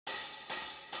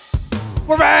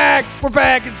We're back. We're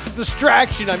back. It's a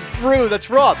distraction. I'm through. That's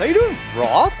Roth. How you doing,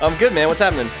 Roth? I'm good, man. What's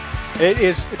happening? It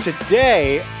is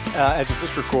today, as of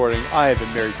this recording, I have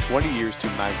been married 20 years to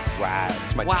my wife.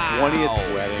 It's my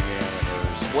 20th wedding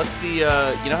anniversary. What's the,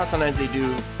 you know how sometimes they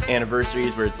do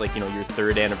anniversaries where it's like, your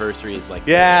third anniversary is like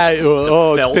Yeah,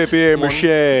 the it's felt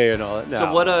papier-mâché and all that. No.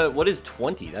 So what is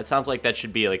 20? That sounds like that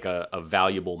should be like a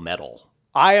valuable medal.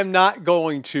 I am not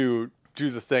going to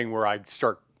do the thing where I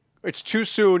start. It's too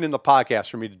soon in the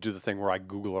podcast for me to do the thing where I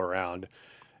Google around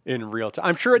in real time.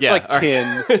 I'm sure it's like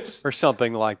 10 or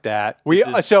something like that. You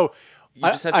just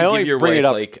have to give your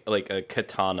wife like a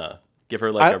katana. Give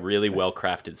her like a really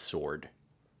well-crafted sword.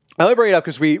 I only bring it up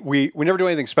because we never do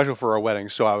anything special for our wedding.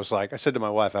 So I said to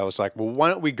my wife, well, why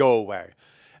don't we go away?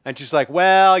 And she's like,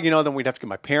 well, then we'd have to get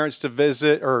my parents to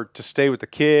visit or to stay with the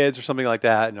kids or something like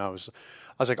that. And I was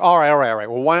like, all right.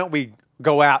 Well, why don't we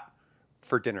go out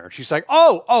for dinner? She's like,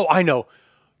 oh, I know.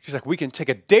 She's like, we can take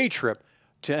a day trip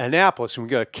to Annapolis and we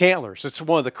go to Cantler's. It's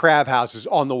one of the crab houses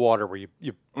on the water where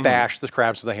you bash the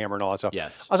crabs with a hammer and all that stuff.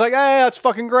 Yes. I was like, hey, that's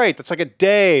fucking great. That's like a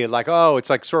day. Like, it's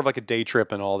like sort of like a day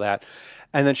trip and all that.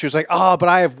 And then she was like, but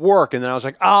I have work. And then I was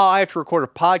like, I have to record a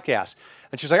podcast.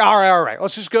 And she's like, all right.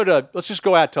 Let's just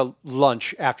go out to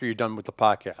lunch after you're done with the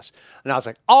podcast. And I was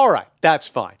like, all right, that's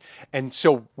fine. And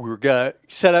so we were gonna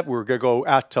set up. We were gonna go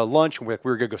out to lunch. We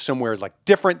were gonna go somewhere like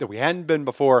different that we hadn't been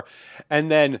before. And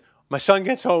then my son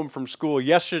gets home from school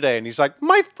yesterday, and he's like,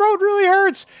 my throat really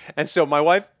hurts. And so my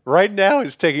wife right now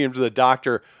is taking him to the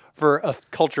doctor for a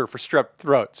culture for strep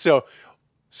throat.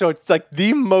 So it's like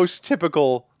the most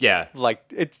typical. Yeah. Like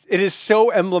it is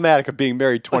so emblematic of being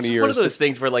married 20 years. It's one of those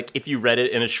things where like if you read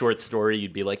it in a short story,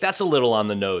 you'd be like, that's a little on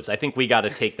the nose. I think we got to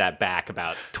take that back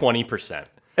about 20%.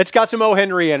 It's got some O.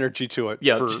 Henry energy to it.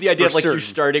 Yeah, just the idea of like certain. you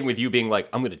starting with you being like,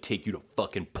 I'm going to take you to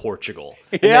fucking Portugal.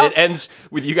 And Yep. then it ends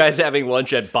with you guys having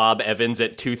lunch at Bob Evans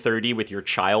at 2:30 with your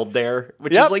child there,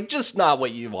 which is like just not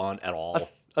what you want at all.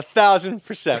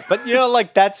 1,000%. But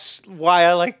like that's why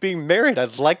I like being married. I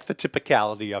like the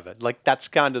typicality of it. Like that's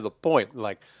kind of the point.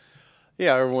 Like,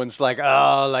 everyone's like,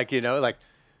 like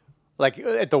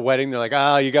at the wedding, they're like,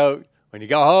 when you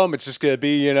go home, it's just gonna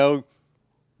be,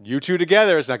 you two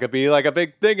together. It's not gonna be like a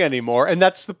big thing anymore. And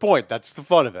that's the point. That's the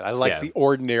fun of it. I like the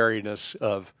ordinariness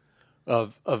of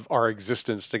our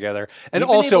existence together. And We've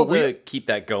also been able to keep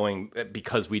that going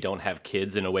because we don't have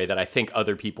kids in a way that I think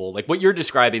other people, like what you're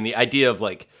describing, the idea of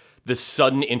like the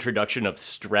sudden introduction of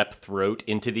strep throat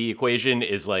into the equation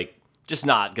is like just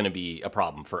not going to be a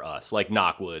problem for us. Like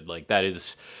knock wood, like that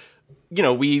is,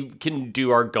 we can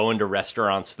do our going to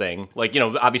restaurants thing. Like,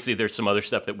 obviously there's some other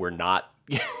stuff that we're not,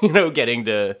 getting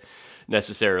to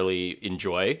necessarily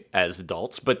enjoy as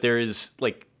adults, but there is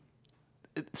like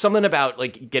something about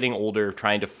like getting older,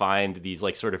 trying to find these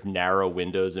like sort of narrow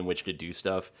windows in which to do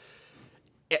stuff.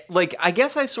 Like, I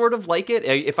guess I sort of like it.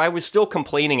 If I was still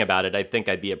complaining about it, I think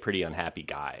I'd be a pretty unhappy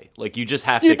guy. Like, you just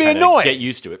have to kind of get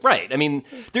used to it. Right. I mean,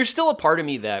 there's still a part of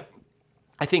me that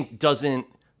I think doesn't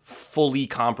fully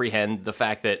comprehend the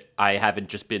fact that I haven't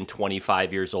just been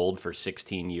 25 years old for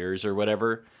 16 years or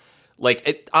whatever.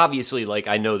 Like, obviously, like,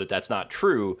 I know that that's not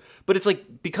true, but it's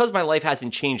like, because my life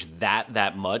hasn't changed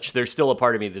that much, there's still a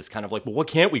part of me that's kind of like, well, what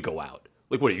can't we go out?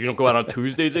 Like, what, you don't go out on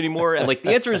Tuesdays anymore? And, like,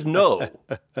 the answer is no.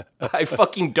 I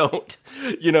fucking don't,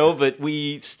 but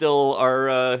we still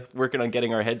are working on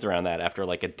getting our heads around that after,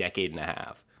 like, a decade and a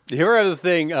half. Here are the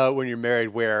thing when you're married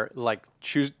where, like,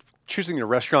 choosing a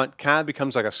restaurant kind of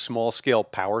becomes like a small-scale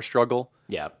power struggle.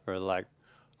 Yeah. Or, like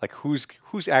who's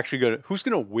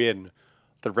gonna win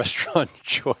the restaurant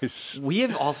choice? We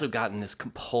have also gotten this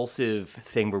compulsive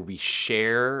thing where we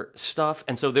share stuff.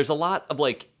 And so there's a lot of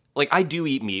like I do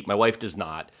eat meat. My wife does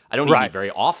not. I don't eat meat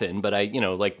very often, but I,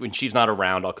 like when she's not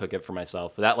around, I'll cook it for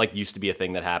myself. That like used to be a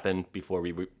thing that happened before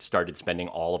we started spending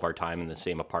all of our time in the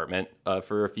same apartment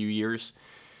for a few years.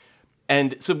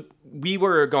 And so we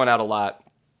were going out a lot.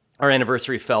 Our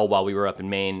anniversary fell while we were up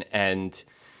in Maine. And,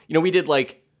 we did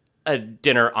like a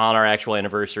dinner on our actual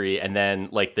anniversary, and then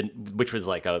like which was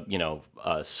like a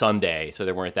Sunday, so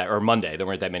there weren't or Monday, there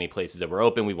weren't that many places that were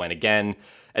open. We went again,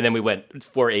 and then we went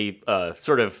for a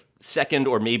sort of second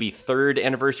or maybe third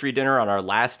anniversary dinner on our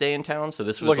last day in town. So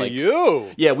this was Look at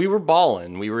you. Yeah, we were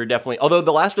balling. We were definitely, although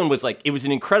the last one was like, it was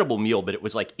an incredible meal, but it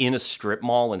was like in a strip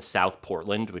mall in South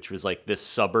Portland, which was like this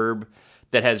suburb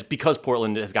that has, because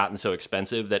Portland has gotten so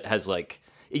expensive, that has like,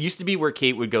 it used to be where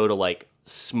Kate would go to like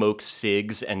smoke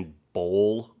cigs and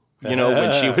bowl,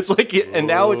 when she was like, and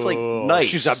now it's like nice.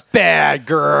 She's a bad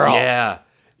girl.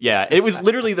 Yeah. It was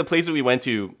literally the place that we went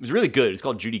to. It was really good. It's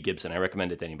called Judy Gibson. I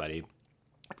recommend it to anybody.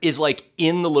 is like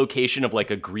in the location of like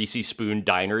a Greasy Spoon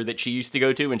diner that she used to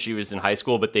go to when she was in high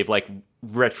school, but they've like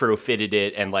retrofitted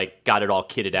it and like got it all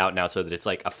kitted out now so that it's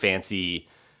like a fancy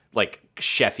like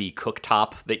chefy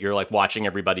cooktop that you're like watching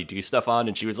everybody do stuff on.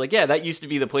 And she was like, yeah, that used to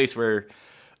be the place where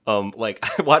like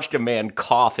I watched a man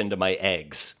cough into my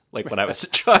eggs like when I was a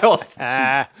child.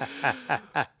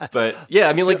 But yeah,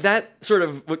 I mean like that sort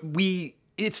of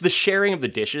it's the sharing of the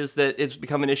dishes that has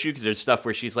become an issue because there's stuff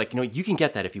where she's like, you can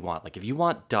get that if you want. Like, if you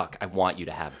want duck, I want you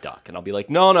to have duck. And I'll be like,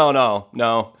 no.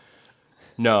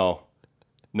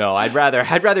 I'd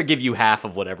rather give you half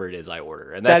of whatever it is I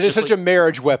order. And that is such a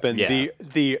marriage weapon. Yeah.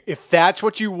 If that's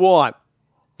what you want,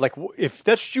 like if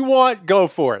that's what you want, go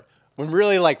for it. When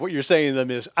really, like what you're saying to them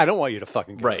is, I don't want you to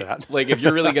fucking get that. Like if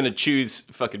you're really gonna choose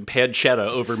fucking pancetta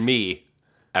over me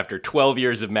after 12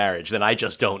 years of marriage, then I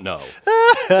just don't know.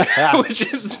 Which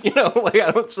is,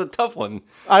 it's a tough one.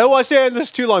 I don't want to stay on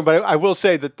this too long, but I will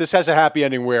say that this has a happy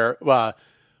ending where,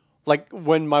 like,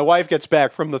 when my wife gets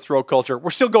back from the throat culture, we're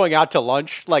still going out to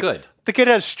lunch. Like, good. The kid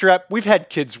has strep. We've had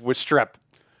kids with strep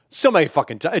so many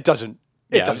fucking times. It doesn't.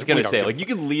 Yeah, I was going to say, like, you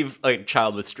can leave a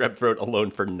child with strep throat alone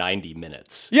for 90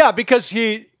 minutes. Yeah, because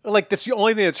that's the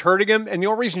only thing that's hurting him, and the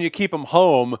only reason you keep him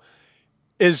home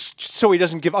is so he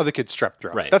doesn't give other kids strep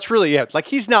throat. Right. That's really it. Like,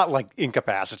 he's not, like,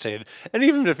 incapacitated. And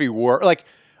even if he were, like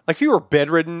if he were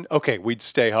bedridden, okay, we'd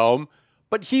stay home.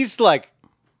 But he's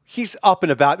up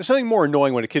and about. There's something more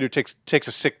annoying when a kid who takes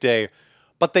a sick day,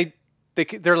 but they're,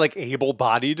 like,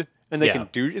 able-bodied, and they can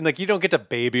do, and, like, you don't get to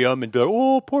baby them and be like,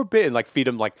 oh, poor baby, and, like, feed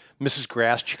them, like, Mrs.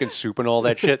 Grass chicken soup and all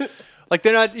that shit. Like,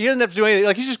 he doesn't have to do anything.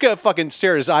 Like, he's just going to fucking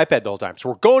stare at his iPad the whole time. So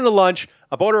we're going to lunch.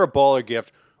 I bought her a baller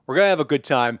gift. We're going to have a good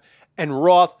time. And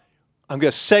Roth, I'm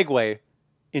going to segue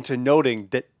into noting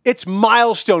that it's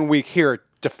milestone week here at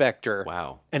Defector.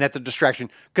 Wow. And at the Distraction.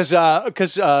 Because Aaron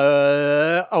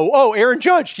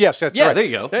Judge. Yes, that's right. Yeah, there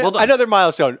you go. Well done. Another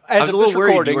milestone. I was a little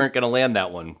worried you weren't going to land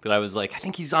that one, but I was like, I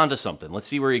think he's onto something. Let's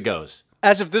see where he goes.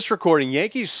 As of this recording,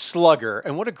 Yankees slugger,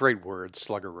 and what a great word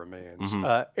slugger remains,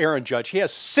 Aaron Judge. He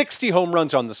has 60 home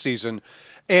runs on the season.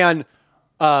 And,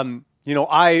 I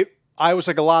was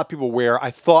like a lot of people where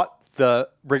I thought the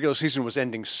regular season was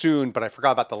ending soon, but I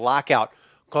forgot about the lockout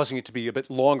causing it to be a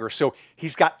bit longer. So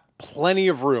he's got plenty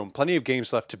of room, plenty of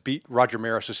games left to beat Roger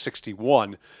Maris's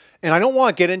 61. And I don't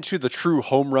want to get into the true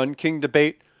home run king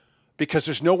debate because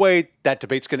there's no way that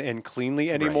debate's going to end cleanly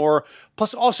anymore. Right.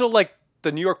 Plus, also, like,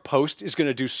 the New York Post is going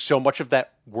to do so much of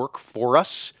that work for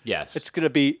us. Yes. It's going to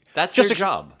be... That's just their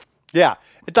job. Yeah.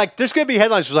 It's like, there's going to be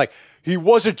headlines just like, he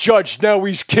was a judge, now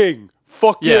he's king.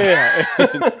 Fuck yeah.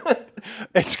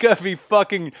 It's going to be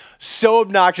fucking so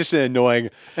obnoxious and annoying,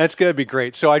 and it's going to be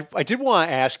great. So I did want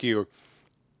to ask you,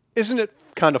 isn't it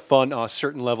kind of fun on a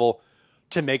certain level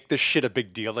to make this shit a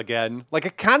big deal again? Like,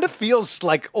 it kind of feels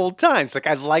like old times. Like,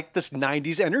 I like this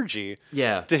 90s energy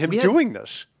to him doing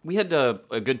this. We had a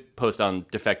good post on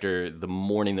Defector the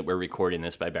morning that we're recording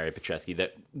this by Barry Petchesky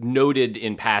that noted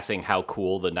in passing how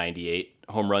cool the 98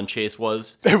 home run chase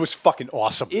was. It was fucking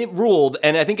awesome. It ruled,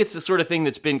 and I think it's the sort of thing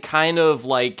that's been kind of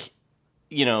like,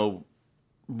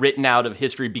 written out of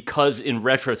history because in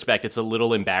retrospect it's a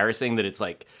little embarrassing that it's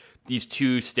like these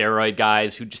two steroid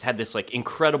guys who just had this like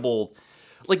incredible,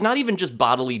 like not even just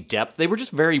bodily depth, they were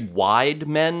just very wide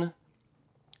men.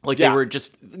 Like they were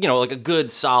just, like a good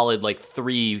solid like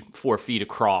 3-4 feet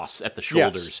across at the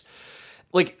shoulders. Yes.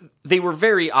 Like they were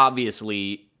very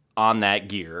obviously on that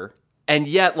gear. And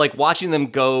yet like watching them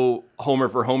go homer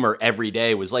for homer every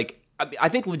day was like, I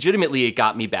think legitimately it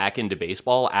got me back into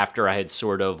baseball after I had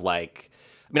sort of like,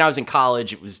 I was in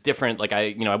college, it was different. Like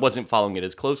I wasn't following it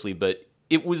as closely, but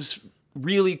it was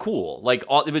really cool. Like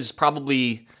it was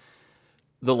probably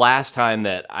the last time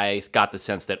that I got the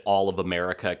sense that all of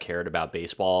America cared about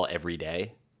baseball every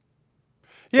day.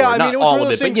 Yeah, not it was all of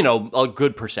it, things, but a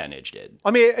good percentage did.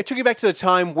 It took you back to the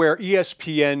time where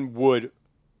ESPN would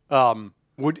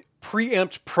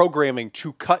preempt programming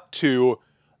to cut to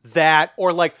that,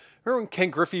 or like remember when Ken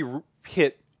Griffey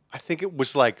hit, I think it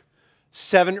was like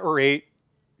 7 or 8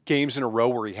 games in a row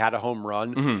where he had a home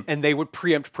run, and they would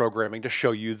preempt programming to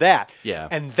show you that. Yeah.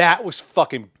 And that was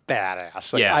fucking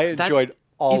badass. Like, I enjoyed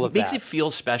all of that. It makes it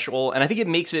feel special, and I think it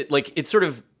makes it, like, it sort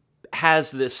of has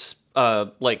this,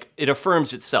 like, it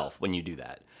affirms itself when you do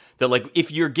that. That, like,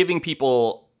 if you're giving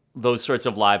people those sorts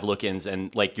of live look-ins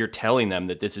and, like, you're telling them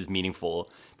that this is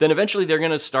meaningful, then eventually they're going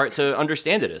to start to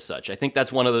understand it as such. I think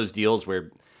that's one of those deals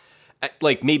where,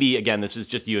 like, maybe, again, this is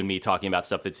just you and me talking about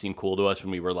stuff that seemed cool to us when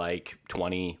we were, like,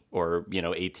 20 or,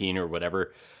 18 or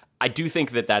whatever. I do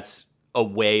think that that's a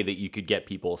way that you could get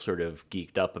people sort of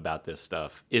geeked up about this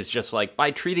stuff is just like by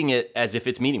treating it as if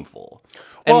it's meaningful.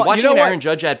 And Well, watching you know an what? Aaron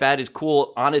Judge at bat is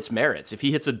cool on its merits. If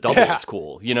he hits a double, Yeah. it's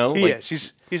cool, you know? He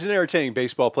is. He's an entertaining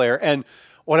baseball player. And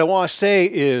what I want to say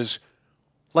is,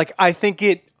 like, I think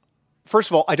it, first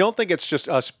of all, I don't think it's just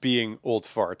us being old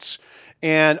farts.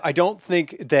 And I don't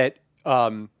think that,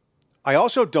 I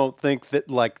also don't think that,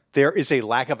 like, there is a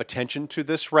lack of attention to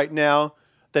this right now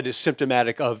that is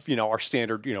symptomatic of, our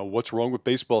standard, what's wrong with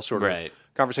baseball sort of Right.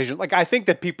 conversation. Like, I think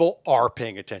that people are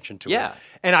paying attention to Yeah. it.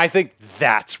 And I think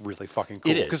that's really fucking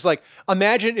cool. It is. Because, like,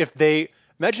 imagine if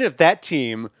that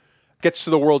team gets to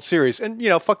the World Series and,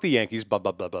 fuck the Yankees, blah,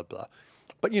 blah, blah, blah, blah.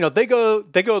 But, they go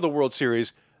to the World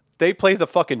Series, they play the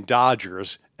fucking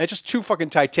Dodgers, and it's just two fucking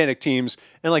Titanic teams,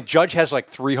 and, like, Judge has, like,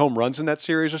 3 home runs in that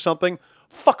series or something.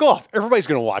 Fuck off. Everybody's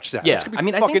going to watch that. Yeah. It's going to be I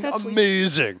mean, I think fucking that's, like-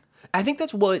 amazing. I think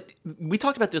that's what we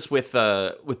talked about this with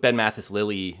Ben Mathis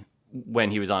Lilly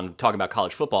when he was on talking about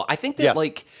college football. I think that Yes.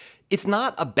 like it's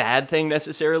not a bad thing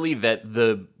necessarily that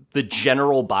the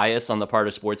general bias on the part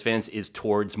of sports fans is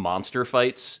towards monster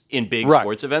fights in big Right.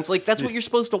 sports events. Like that's what you're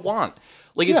supposed to want.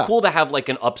 Like it's Yeah. cool to have like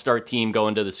an upstart team go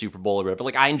into the Super Bowl or whatever.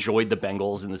 Like I enjoyed the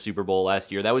Bengals in the Super Bowl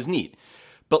last year. That was neat.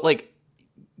 But like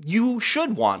you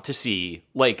should want to see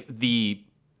like the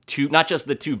two, not just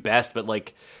the two best, but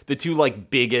like the two like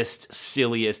biggest,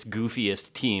 silliest,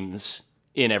 goofiest teams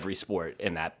in every sport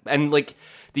in that. And like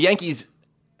the Yankees,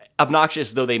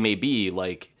 obnoxious though they may be,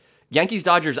 like Yankees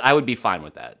Dodgers, I would be fine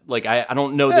with that. Like I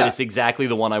don't know that Yeah. it's exactly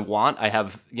the one I want. I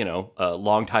have,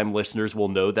 longtime listeners will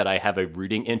know that I have a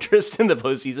rooting interest in the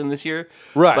postseason this year.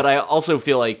 Right. But I also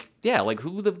feel like, yeah, like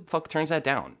who the fuck turns that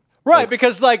down? Right,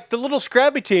 because, like, the little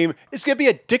scrappy team is going to be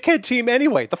a dickhead team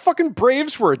anyway. The fucking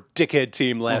Braves were a dickhead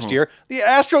team last year. The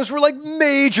Astros were, like,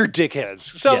 major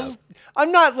dickheads. So Yeah.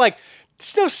 I'm not, like,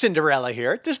 there's no Cinderella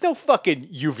here. There's no fucking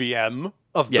UVM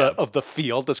of the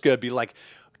field that's going to be, like,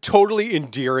 totally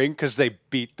endearing because they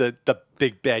beat the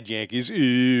big bad Yankees.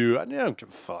 Ew, I don't give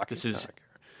a fuck. This is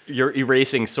you're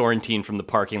erasing Sorrentine from the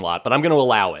parking lot, but I'm going to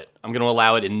allow it. I'm going to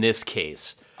allow it in this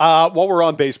case. While we're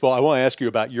on baseball, I want to ask you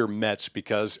about your Mets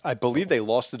because I believe they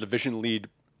lost the division lead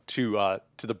to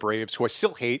the Braves, who I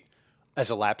still hate as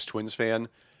a lapsed Twins fan,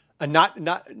 and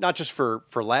not just for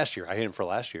last year. I hate them for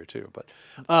last year too,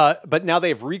 but now they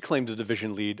have reclaimed the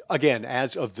division lead again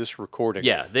as of this recording.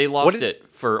 Yeah, they lost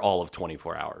it for all of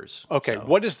 24 hours. Okay, so.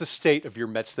 what is the state of your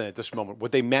Mets then at this moment?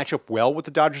 Would they match up well with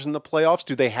the Dodgers in the playoffs?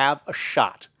 Do they have a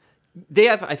shot? They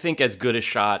have, I think, as good a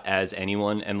shot as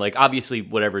anyone. And, like, obviously,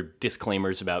 whatever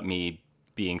disclaimers about me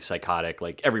being psychotic,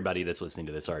 like, everybody that's listening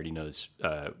to this already knows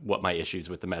what my issues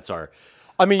with the Mets are.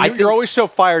 I mean, you're always so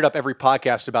fired up every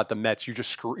podcast about the Mets. You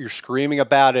just you're screaming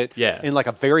about it in like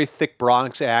a very thick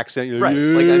Bronx accent. You're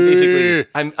Right.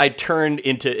 Like, I turned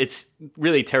into, it's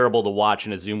really terrible to watch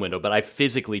in a Zoom window, but I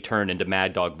physically turned into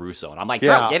Mad Dog Russo. And I'm like,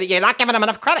 Yeah. Drew, you're not giving him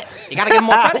enough credit. You got to give him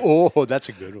more credit. Oh, that's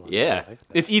a good one. Yeah. I like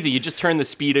that. It's easy. You just turn the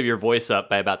speed of your voice up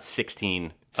by about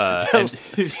 16. Like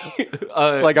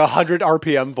 100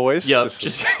 RPM voice. Yeah,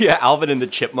 just Alvin and the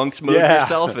Chipmunks mode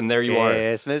yourself, and there you are.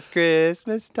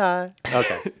 Christmas time.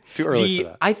 Okay, too early for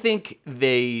that. I think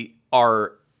they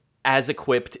are as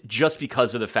equipped just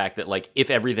because of the fact that, like, if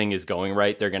everything is going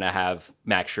right, they're going to have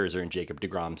Max Scherzer and Jacob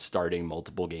deGrom starting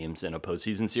multiple games in a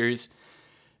postseason series.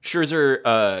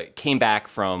 Scherzer came back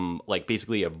from, like,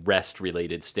 basically a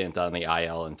rest-related stint on the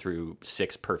IL and threw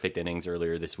 6 perfect innings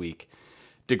earlier this week.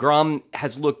 DeGrom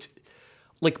has looked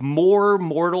like more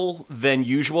mortal than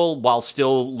usual while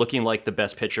still looking like the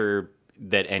best pitcher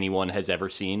that anyone has ever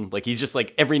seen. Like he's just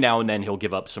like every now and then he'll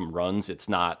give up some runs. It's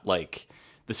not like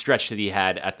the stretch that he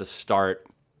had at the start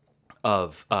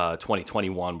of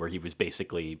 2021 where he was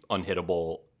basically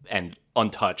unhittable and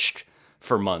untouched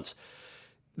for months.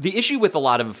 The issue with a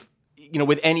lot of,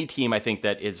 with any team I think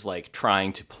that is like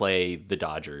trying to play the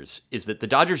Dodgers is that the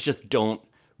Dodgers just don't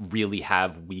really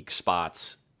have weak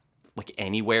spots like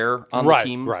anywhere on the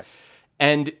team. Right.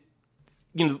 And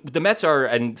the Mets are,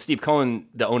 and Steve Cohen,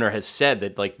 the owner, has said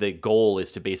that like the goal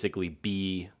is to basically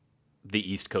be the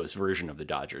East Coast version of the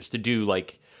Dodgers, to do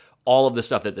like all of the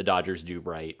stuff that the Dodgers do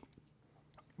right,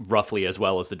 roughly as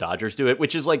well as the Dodgers do it,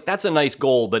 which is like, that's a nice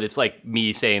goal, but it's like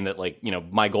me saying that like,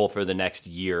 my goal for the next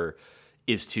year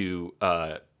is to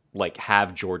like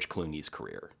have George Clooney's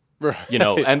career.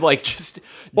 And like just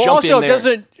jump in there.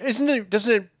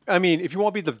 doesn't it? I mean, if you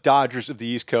want to be the Dodgers of the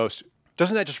East Coast,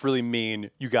 doesn't that just really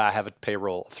mean you gotta have a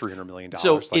payroll of $300 million?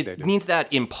 So like they it do? means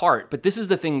that in part, but this is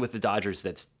the thing with the Dodgers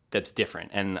that's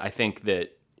different, and I think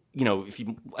that I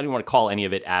don't want to call any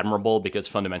of it admirable because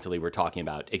fundamentally we're talking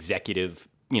about executive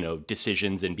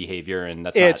decisions and behavior, and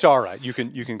that's it's all right. You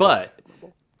can. But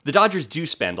the Dodgers do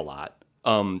spend a lot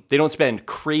They don't spend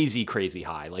crazy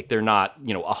high. Like they're not,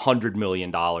 $100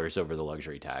 million over the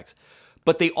luxury tax.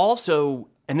 But they also,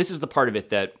 and this is the part of it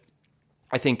that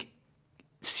I think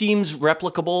seems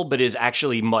replicable, but is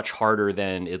actually much harder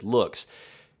than it looks.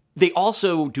 They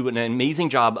also do an amazing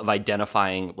job of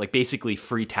identifying like basically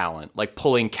free talent, like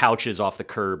pulling couches off the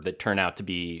curb that turn out to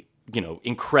be,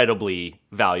 incredibly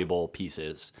valuable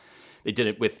pieces. They did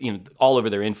it with, all over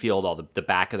their infield, all the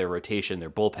back of their rotation, their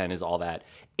bullpen is all that.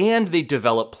 And they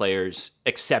develop players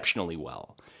exceptionally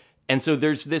well. And so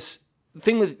there's this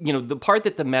thing that, the part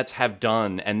that the Mets have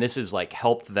done, and this has like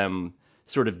helped them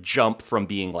sort of jump from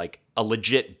being like a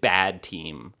legit bad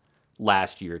team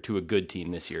last year to a good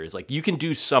team this year, is like you can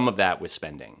do some of that with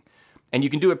spending. And you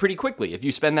can do it pretty quickly. If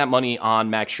you spend that money on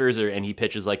Max Scherzer and he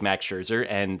pitches like Max Scherzer,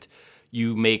 and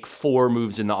you make 4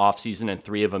 moves in the offseason and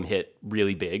 3 of them hit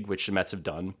really big, which the Mets have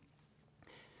done,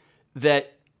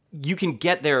 that you can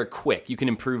get there quick. You can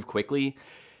improve quickly.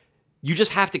 You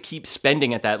just have to keep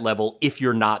spending at that level if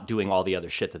you're not doing all the other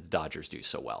shit that the Dodgers do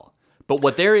so well. But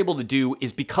what they're able to do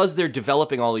is, because they're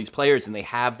developing all these players and they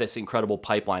have this incredible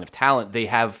pipeline of talent, they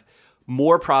have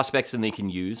more prospects than they can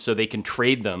use, so they can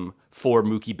trade them for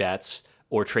Mookie Betts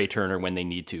or Trey Turner when they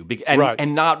need to,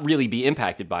 and not really be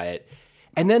impacted by it.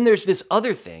 And then there's this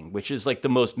other thing, which is like the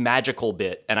most magical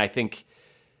bit, and I think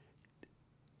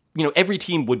every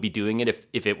team would be doing it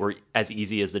if it were as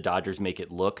easy as the Dodgers make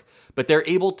it look, but they're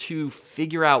able to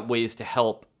figure out ways to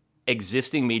help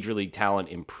existing major league talent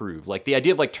improve. Like the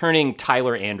idea of like turning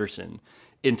Tyler Anderson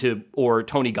or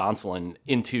Tony Gonsolin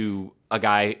into a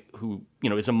guy who,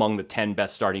 is among the 10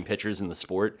 best starting pitchers in the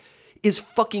sport is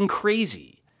fucking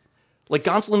crazy. Like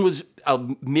Gonsolin was a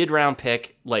mid-round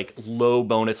pick, like low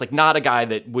bonus, like not a guy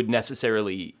that would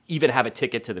necessarily even have a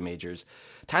ticket to the majors.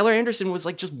 Tyler Anderson was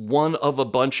like just one of a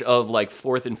bunch of like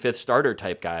 4th and 5th starter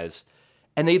type guys.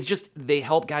 And they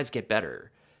help guys get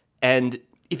better. And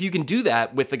if you can do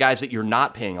that with the guys that you're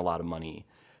not paying a lot of money,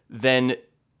 then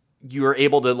you're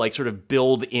able to like sort of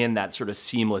build in that sort of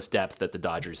seamless depth that the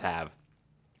Dodgers have.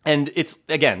 And it's,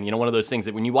 again, one of those things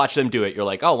that when you watch them do it, you're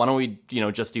like, oh, why don't we,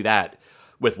 just do that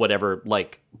with whatever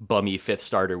like bummy 5th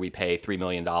starter we pay $3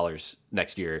 million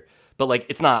next year. But like,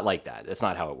 it's not like that. That's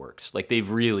not how it works. Like they've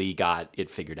really got it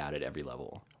figured out at every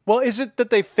level. Well, is it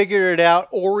that they figured it out,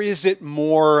 or is it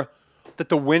more that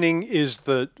the winning is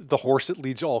the horse that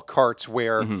leads all carts,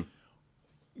 where,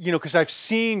 because I've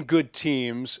seen good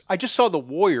teams. I just saw the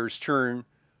Warriors turn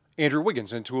Andrew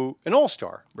Wiggins into an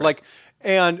all-star. Right. Like,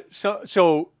 and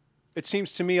so it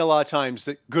seems to me a lot of times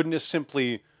that goodness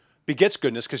simply begets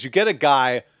goodness, because you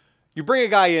bring a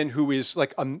guy in who is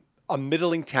like a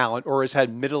middling talent or has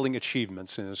had middling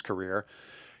achievements in his career.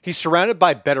 He's surrounded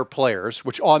by better players,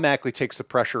 which automatically takes the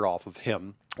pressure off of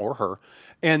him or her.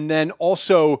 And then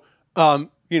also,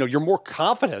 you're more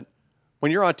confident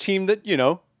when you're on a team that,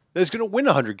 is going to win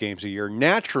 100 games a year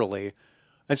naturally.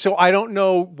 And so I don't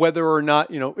know whether or not,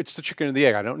 it's the chicken and the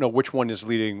egg. I don't know which one is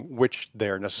leading which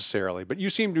there necessarily. But you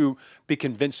seem to be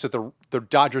convinced that the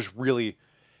Dodgers really,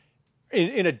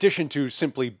 in addition to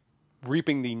simply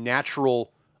reaping the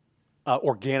natural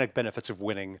organic benefits of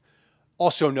winning,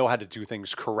 also know how to do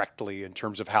things correctly in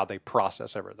terms of how they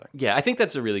process everything. Yeah, I think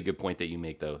that's a really good point that you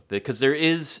make, though, because there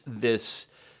is this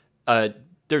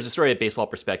there's a story at Baseball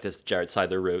Prospectus that Jared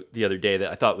Seidler wrote the other day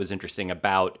that I thought was interesting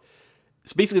about.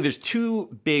 So basically, there's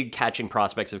 2 big catching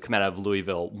prospects that have come out of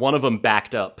Louisville. One of them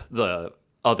backed up the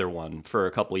other one for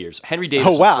a couple of years. Henry Davis.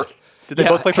 Oh, wow. Did they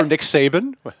both play for Nick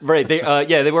Saban? Right.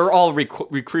 They were all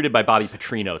recruited by Bobby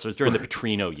Petrino. So it was during the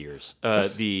Petrino years.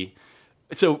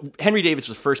 So Henry Davis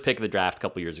was first pick of the draft a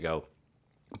couple years ago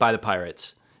by the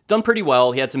Pirates. Done pretty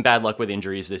well. He had some bad luck with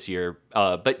injuries this year.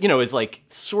 But, is like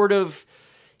sort of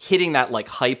hitting that like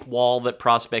hype wall that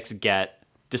prospects get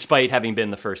despite having been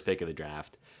the first pick of the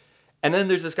draft. And then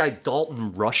there's this guy,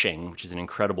 Dalton Rushing, which is an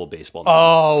incredible baseball name.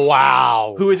 Oh,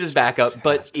 wow. Who is his backup,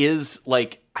 but is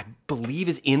like, I believe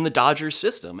is in the Dodgers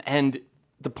system. And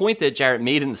the point that Jarrett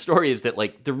made in the story is that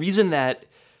like the reason that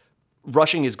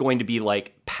Rushing is going to be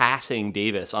like passing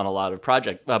Davis on a lot of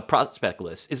prospect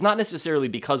lists is not necessarily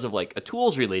because of like a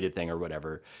tools related thing or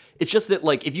whatever. It's just that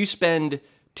like if you spend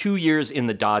 2 years in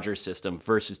the Dodgers system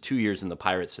versus 2 years in the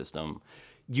Pirates system,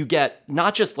 you get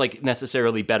not just like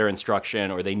necessarily better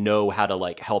instruction, or they know how to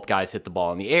like help guys hit the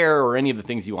ball in the air or any of the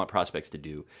things you want prospects to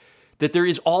do, that there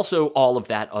is also all of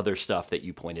that other stuff that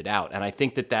you pointed out. And I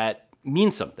think that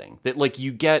means something, that like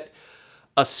you get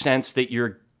a sense that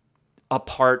you're a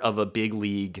part of a big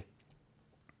league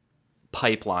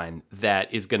pipeline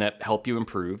that is going to help you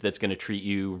improve, that's going to treat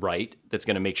you right, that's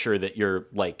going to make sure that you're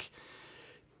like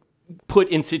put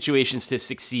in situations to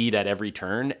succeed at every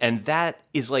turn. And that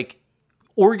is like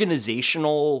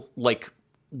organizational like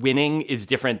winning is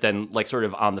different than like sort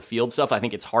of on the field stuff. I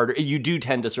think it's harder. You do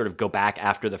tend to sort of go back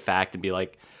after the fact and be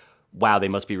like, wow, they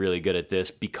must be really good at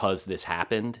this because this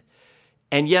happened.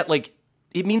 And yet, like,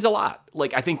 it means a lot.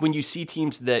 Like, I think when you see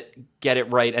teams that get it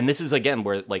right, and this is again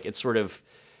where like it's sort of,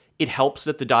 it helps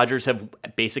that the Dodgers have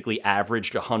basically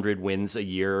averaged 100 wins a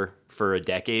year for a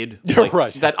decade. Like,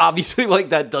 right. That obviously, like,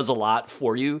 that does a lot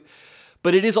for you.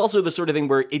 But it is also the sort of thing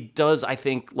where it does, I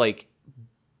think, like,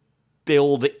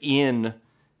 build in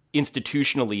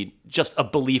institutionally just a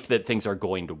belief that things are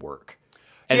going to work.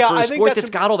 And for a sport that's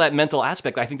got all that mental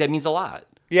aspect, I think that means a lot.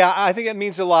 Yeah, I think it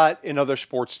means a lot in other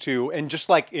sports too. And just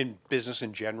like in business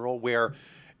in general, where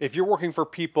if you're working for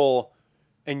people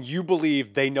and you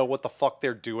believe they know what the fuck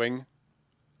they're doing,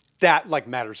 that like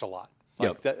matters a lot.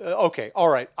 Like that, okay, all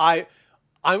right. I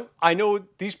know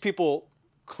these people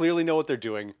clearly know what they're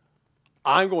doing.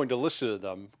 I'm going to listen to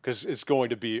them because it's going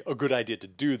to be a good idea to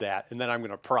do that, and then I'm going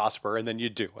to prosper, and then you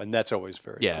do, and that's always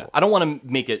very cool. I don't want to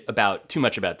make it too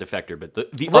much about Defector, but the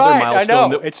right, other milestone. I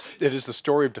know. It is the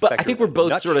story of Defector. But I think we're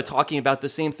both sort of talking about the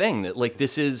same thing, that like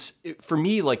this is, for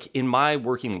me, like in my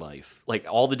working life, like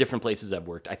all the different places I've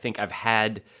worked, I think I've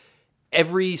had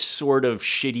every sort of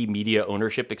shitty media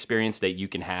ownership experience that you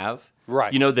can have.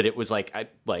 Right. You know, that it was like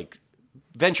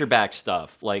venture-backed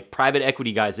stuff, like private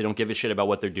equity guys that don't give a shit about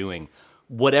what they're doing.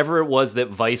 Whatever it was that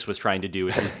Vice was trying to do,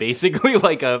 which was basically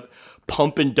like a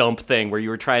pump and dump thing where you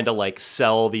were trying to like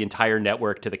sell the entire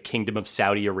network to the Kingdom of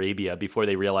Saudi Arabia before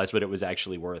they realized what it was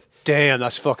actually worth. Damn,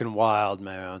 that's fucking wild,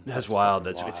 man. That's wild.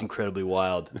 It's incredibly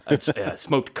wild. I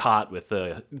smoked cot with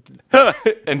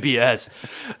MBS.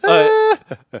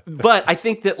 But I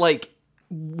think that like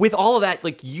with all of that,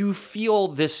 like you feel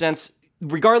this sense,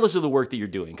 regardless of the work that you're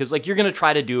doing, because like you're going to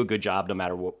try to do a good job no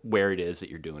matter where it is that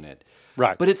you're doing it.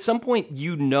 Right. But at some point,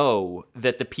 you know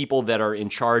that the people that are in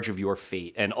charge of your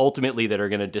fate and ultimately that are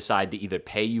going to decide to either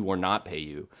pay you or not pay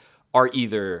you are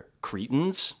either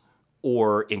cretins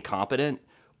or incompetent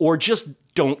or just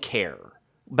don't care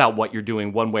about what you're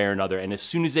doing one way or another. And as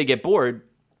soon as they get bored,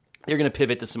 they're going to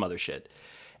pivot to some other shit.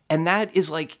 And that is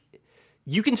like,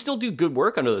 you can still do good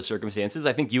work under those circumstances.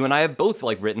 I think you and I have both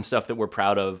like written stuff that we're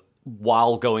proud of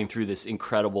while going through this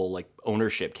incredible like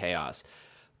ownership chaos.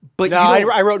 But no,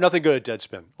 I wrote nothing good at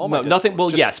Deadspin. No, nothing.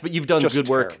 Well, yes, but you've done good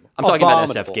work. Terrible. I'm talking about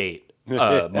SF Gate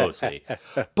mostly.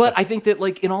 But I think that,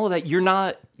 like, in all of that, you're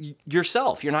not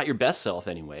yourself. You're not your best self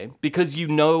anyway, because you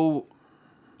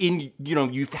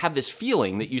have this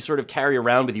feeling that you sort of carry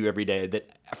around with you every day.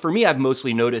 That for me, I've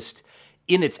mostly noticed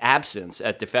in its absence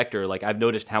at Defector. Like, I've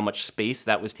noticed how much space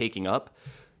that was taking up,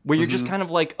 where you're just kind of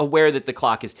like aware that the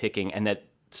clock is ticking and that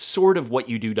sort of what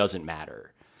you do doesn't matter.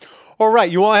 All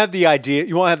right, you want to have the idea,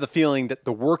 you want to have the feeling that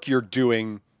the work you're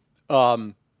doing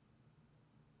God,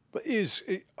 this is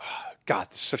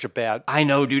such a bad... I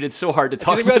know, dude, it's so hard to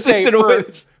talk about this in a way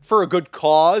for a good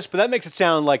cause, but that makes it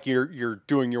sound like you're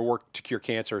doing your work to cure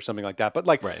cancer or something like that. But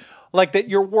like, right. Like that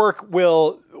your work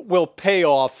will pay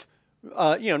off,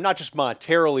 not just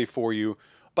monetarily for you,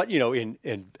 but, in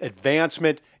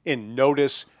advancement, in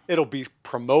notice. It'll be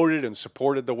promoted and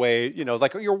supported the way,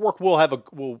 like your work will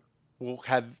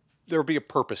have there'll be a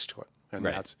purpose to it, and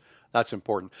right. that's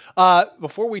important.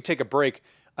 Before we take a break,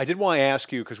 I did want to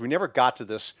ask you, because we never got to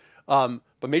this, but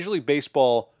Major League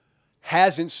Baseball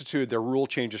has instituted their rule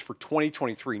changes for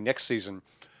 2023 next season.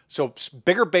 So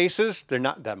bigger bases, they're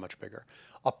not that much bigger,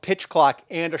 a pitch clock,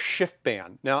 and a shift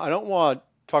ban. Now, I don't want to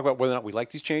talk about whether or not we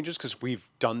like these changes, because we've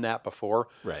done that before.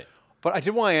 Right. But I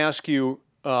did want to ask you,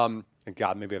 and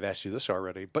God, maybe I've asked you this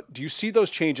already, but do you see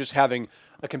those changes having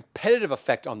a competitive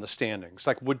effect on the standings?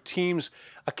 Like, would teams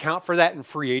account for that in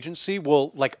free agency?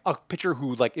 Will, like, a pitcher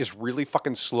who, like, is really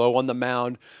fucking slow on the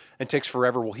mound and takes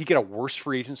forever, will he get a worse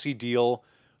free agency deal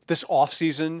this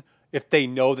offseason if they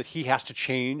know that he has to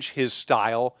change his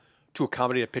style to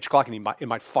accommodate a pitch clock and it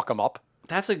might fuck him up?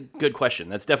 That's a good question.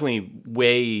 That's definitely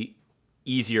way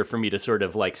easier for me to sort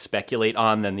of like speculate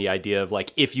on than the idea of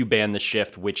like, if you ban the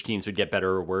shift, which teams would get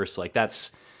better or worse. Like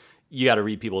that's, you got to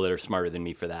read people that are smarter than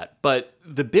me for that. But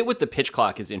the bit with the pitch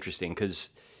clock is interesting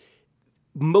because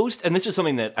and this is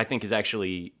something that I think is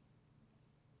actually,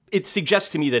 it suggests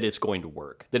to me that it's going to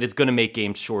work, that it's going to make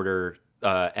games shorter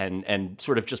and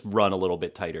sort of just run a little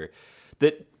bit tighter.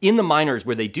 That in the minors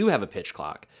where they do have a pitch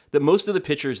clock, that most of the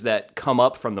pitchers that come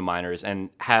up from the minors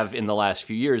and have in the last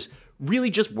few years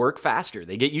really just work faster.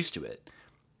 They get used to it.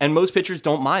 And most pitchers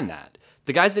don't mind that.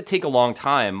 The guys that take a long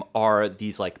time are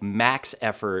these like max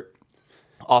effort,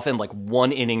 often like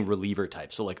one inning reliever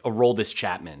types. So like Aroldis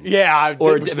Chapman. Yeah, it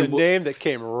was the name that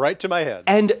came right to my head.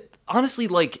 And honestly,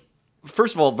 like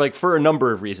first of all, like for a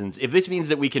number of reasons, if this means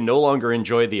that we can no longer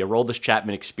enjoy the Aroldis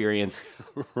Chapman experience,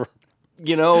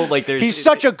 like there's He's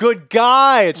such a good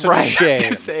guy. It's such a right. I was shame.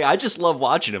 gonna say, I just love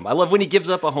watching him. I love when he gives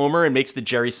up a homer and makes the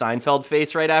Jerry Seinfeld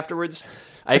face right afterwards.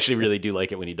 I actually really do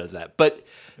like it when he does that. But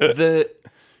the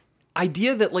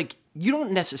idea that like you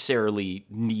don't necessarily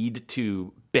need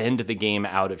to bend the game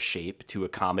out of shape to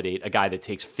accommodate a guy that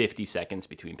takes 50 seconds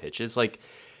between pitches, like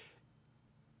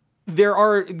there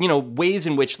are, ways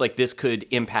in which like this could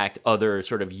impact other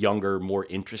sort of younger, more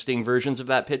interesting versions of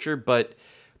that pitcher, but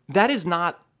that is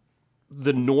not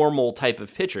the normal type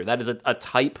of pitcher. That is a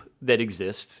type that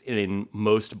exists in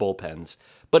most bullpens,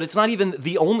 but it's not even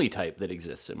the only type that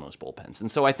exists in most bullpens. And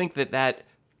so I think that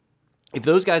if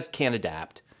those guys can't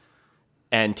adapt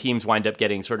and teams wind up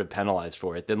getting sort of penalized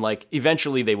for it, then like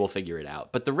eventually they will figure it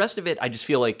out. But the rest of it, I just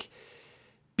feel like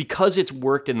because it's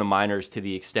worked in the minors to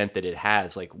the extent that it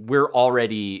has, like we're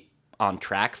already on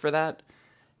track for that.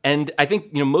 And I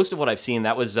think, most of what I've seen,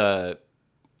 that was a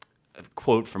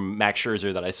quote from Max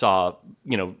Scherzer that I saw,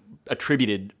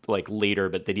 attributed like later,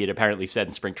 but that he had apparently said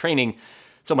in spring training.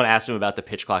 Someone asked him about the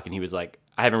pitch clock and he was like,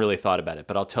 I haven't really thought about it,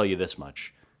 but I'll tell you this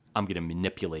much. I'm going to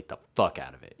manipulate the fuck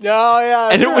out of it. Oh, yeah.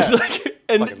 And it was like,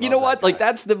 and Fucking you know love what? that Like guy.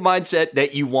 that's the mindset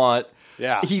that you want.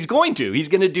 Yeah. He's going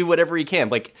to do whatever he can.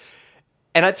 Like,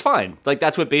 and that's fine. Like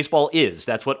that's what baseball is.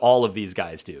 That's what all of these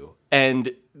guys do.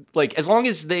 And like, as long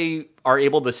as they are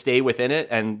able to stay within it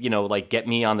and, like get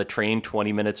me on the train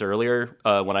 20 minutes earlier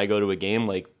when I go to a game,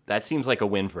 like that seems like a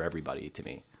win for everybody to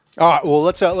me. All right, well,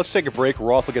 let's take a break.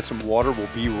 Roth will get some water. We'll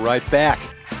be right back.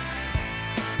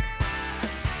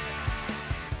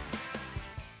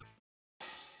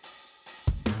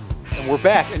 And we're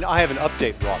back, and I have an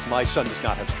update, Roth. My son does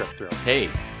not have strep throat. Hey,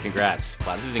 congrats.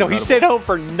 Wow, this is So incredible. he stayed home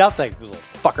for nothing. This little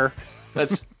fucker.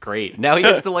 That's great. Now he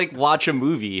gets to like watch a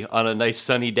movie on a nice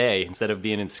sunny day instead of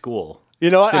being in school. You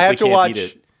know what? I Simply have to can't beat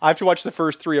watch. it. I have to watch the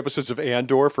first 3 episodes of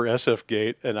Andor for SF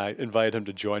Gate, and I invited him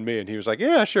to join me, and he was like,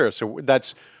 "Yeah, sure." So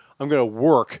I'm going to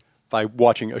work by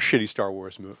watching a shitty Star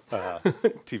Wars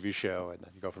TV show, and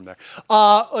then go from there.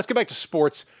 Let's get back to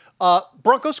sports.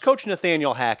 Broncos coach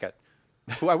Nathaniel Hackett,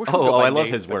 who I wish would go by I love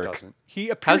Nate, his but work. doesn't. He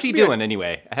appears How's he to be doing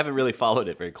anyway? I haven't really followed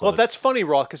it very close. Well, that's funny,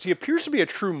 Roth, because he appears to be a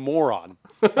true moron.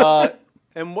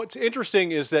 And what's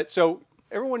interesting is that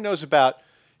everyone knows about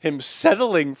him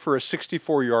settling for a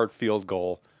 64-yard field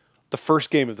goal the first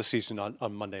game of the season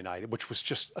on Monday night, which was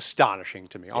just astonishing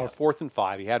to me. On 4th and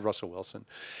 5, he had Russell Wilson,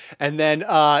 and then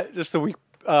just the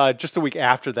week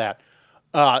after that,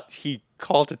 he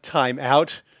called a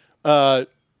timeout.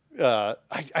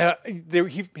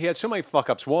 He had so many fuck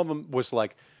ups. One of them was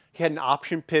like he had an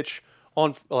option pitch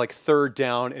on like 3rd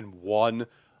down and 1,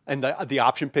 and the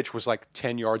option pitch was like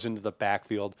 10 yards into the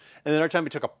backfield. And then every time he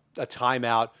took a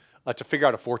timeout to figure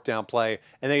out a 4th down play,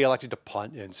 and then he elected to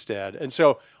punt instead. And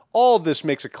so all of this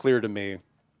makes it clear to me, at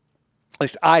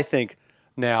least I think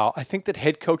that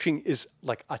head coaching is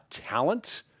like a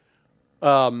talent.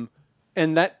 And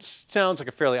that sounds like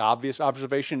a fairly obvious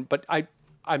observation, but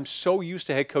I'm so used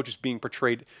to head coaches being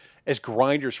portrayed as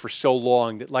grinders for so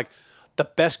long that like the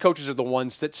best coaches are the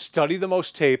ones that study the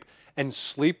most tape and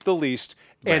sleep the least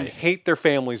and hate their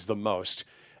families the most.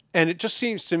 And it just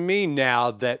seems to me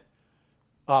now that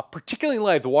particularly in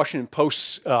light of the Washington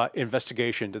Post's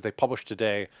investigation that they published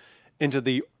today into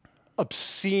the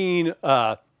obscene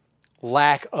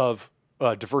lack of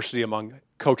diversity among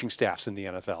coaching staffs in the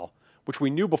NFL, which we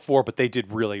knew before, but they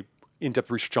did really in-depth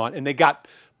research on, and they got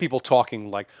people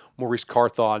talking like Maurice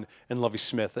Carthon and Lovie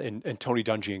Smith and Tony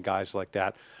Dungy and guys like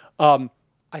that. I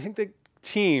think that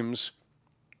teams,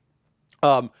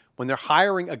 when they're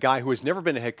hiring a guy who has never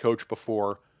been a head coach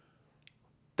before,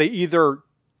 they either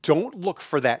don't look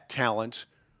for that talent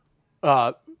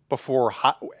when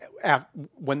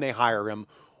they hire him,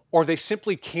 or they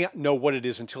simply can't know what it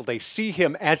is until they see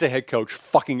him as a head coach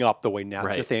fucking up the way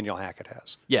Nathaniel Hackett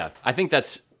has. Yeah, I think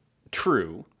that's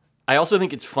true. I also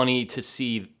think it's funny to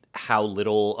see how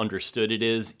little understood it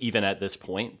is, even at this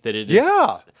point, that it is.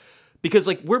 Yeah. Because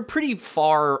like we're pretty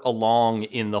far along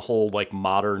in the whole like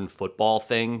modern football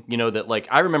thing, that like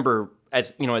I remember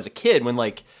as a kid when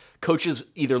like coaches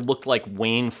either looked like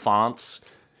Wayne Fonts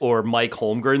or Mike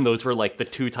Holmgren. Those were like the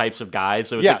two types of guys.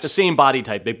 So it was like the same body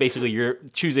type. Basically, you're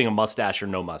choosing a mustache or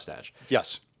no mustache.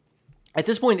 Yes. At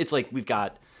this point, it's like we've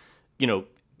got,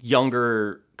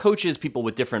 younger coaches, people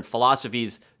with different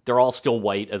philosophies. They're all still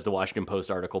white, as the Washington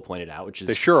Post article pointed out, which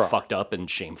is fucked up and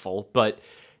shameful. But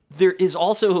there is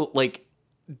also like,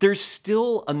 there's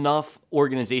still enough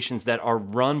organizations that are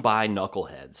run by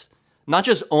knuckleheads. Not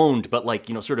just owned, but like,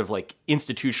 sort of like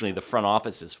institutionally, the front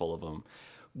office is full of them,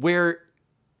 where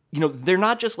they're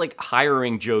not just like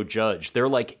hiring Joe Judge. They're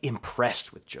like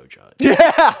impressed with Joe Judge.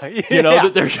 Yeah.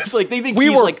 That they're just like, they think we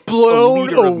he's were like blown a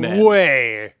leader of men.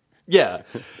 away. Yeah.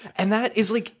 And that is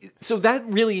like, so that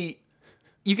really,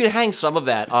 you can hang some of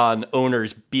that on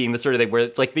owners being the sort of thing where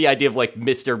it's like the idea of like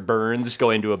Mr. Burns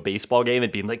going to a baseball game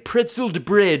and being like pretzeled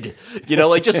bread,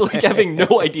 like just like having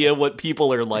no idea what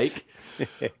people are like.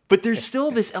 But there's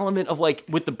still this element of like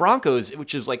with the Broncos,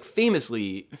 which is like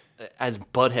famously as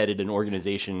butt-headed an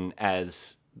organization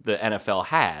as the NFL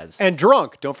has. And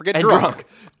drunk. Don't forget drunk.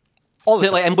 All the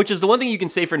time. And which is the one thing you can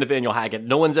say for Nathaniel Hackett.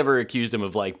 No one's ever accused him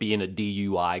of like being a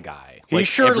DUI guy. He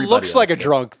sure looks like a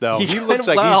drunk, though. He looks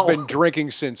like he's been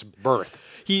drinking since birth.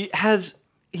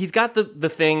 He's got the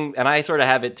thing, and I sort of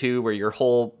have it too, where your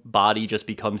whole body just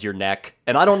becomes your neck.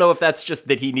 And I don't know if that's just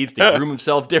that he needs to groom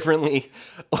himself differently,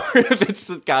 or if it's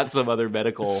got some other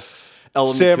medical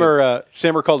element.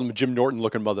 Sammer called him a Jim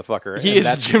Norton-looking motherfucker. He is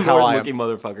a Jim Norton-looking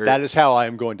motherfucker. That is how I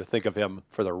am going to think of him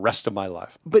for the rest of my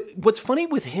life. But what's funny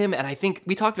with him, and I think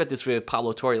we talked about this with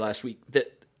Pablo Torre last week,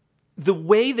 that the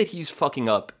way that he's fucking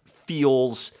up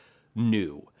feels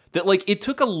new. That, like, it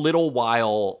took a little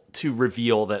while to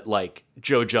reveal that, like,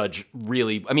 Joe Judge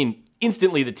really... I mean,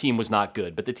 instantly the team was not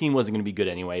good, but the team wasn't going to be good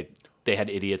anyway. They had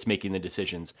idiots making the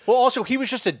decisions. Well, also, he was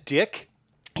just a dick.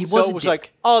 He was a dick.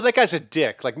 Like, oh, that guy's a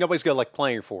dick. Like, nobody's going to like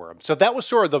playing for him. So that was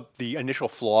sort of the initial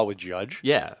flaw with Judge.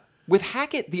 Yeah. With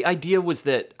Hackett, the idea was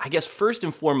that, I guess, first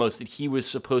and foremost, that he was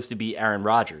supposed to be Aaron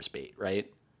Rodgers' bait,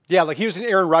 right? Yeah, like, he was an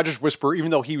Aaron Rodgers whisperer,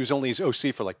 even though he was only his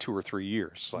OC for, like, 2 or 3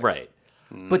 years. Like, right.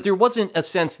 But there wasn't a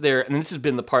sense there, and this has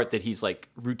been the part that he's like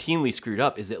routinely screwed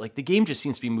up, is that like the game just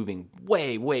seems to be moving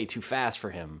way, way too fast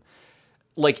for him.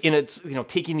 Like in its,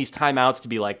 taking these timeouts to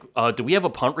be like, do we have a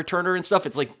punt returner and stuff?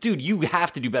 It's like, dude, you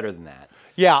have to do better than that.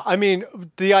 Yeah, I mean,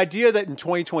 the idea that in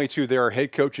 2022 there are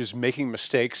head coaches making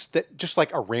mistakes that just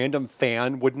like a random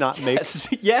fan would not make.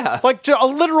 Yeah. Like a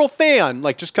literal fan,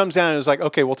 like just comes down and is like,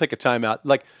 okay, we'll take a timeout.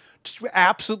 Like just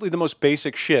absolutely the most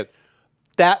basic shit.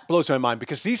 That blows my mind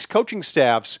because these coaching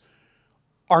staffs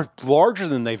are larger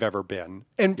than they've ever been,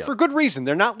 and for good reason.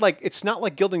 They're not like it's not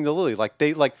like gilding the lily. Like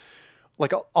they like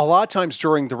a lot of times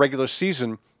during the regular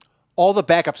season, all the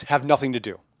backups have nothing to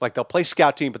do. Like they'll play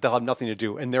scout team, but they'll have nothing to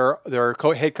do. And there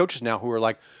are head coaches now who are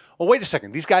like, well, wait a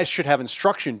second, these guys should have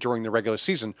instruction during the regular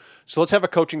season. So let's have a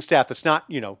coaching staff that's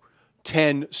not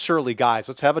 10 surly guys.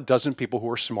 Let's have a dozen people who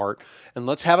are smart, and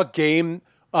let's have a game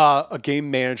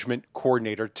management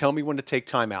coordinator, tell me when to take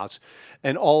timeouts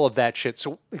and all of that shit.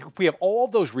 So we have all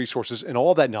of those resources and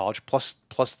all of that knowledge,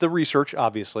 plus the research,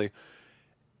 obviously.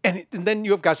 And then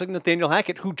you have guys like Nathaniel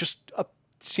Hackett who just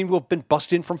seem to have been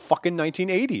bussed in from fucking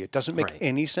 1980. It doesn't make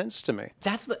any sense to me.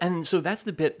 That's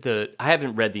the bit I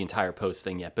haven't read the entire post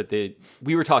thing yet, but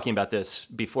we were talking about this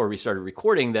before we started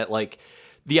recording that like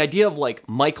the idea of like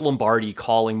Mike Lombardi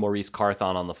calling Maurice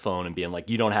Carthon on the phone and being like,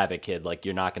 you don't have it, kid. Like,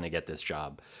 you're not going to get this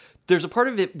job. There's a part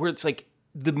of it where it's like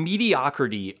the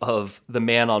mediocrity of the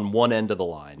man on one end of the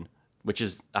line, which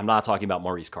is, I'm not talking about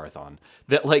Maurice Carthon,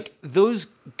 that like those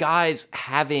guys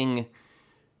having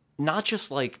not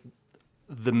just like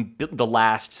the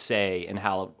last say in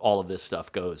how all of this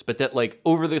stuff goes, but that like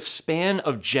over the span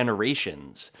of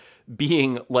generations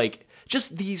being like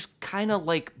just these kind of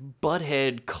like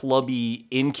butthead, clubby,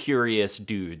 incurious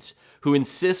dudes who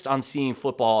insist on seeing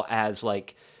football as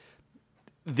like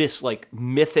this like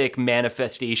mythic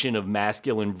manifestation of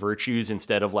masculine virtues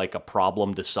instead of like a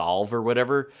problem to solve or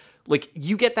whatever. Like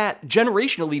you get that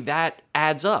generationally, that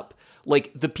adds up.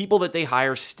 Like the people that they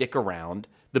hire stick around.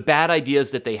 The bad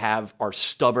ideas that they have are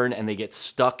stubborn and they get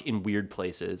stuck in weird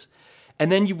places.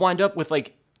 And then you wind up with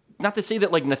like, not to say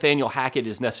that like Nathaniel Hackett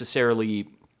is necessarily,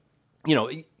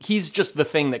 he's just the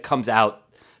thing that comes out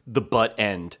the butt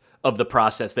end of the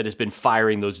process that has been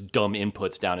firing those dumb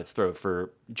inputs down its throat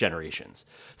for generations.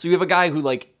 So you have a guy who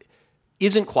like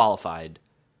isn't qualified,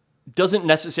 doesn't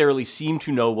necessarily seem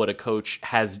to know what a coach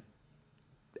has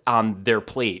on their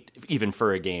plate, even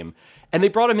for a game. And they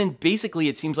brought him in basically,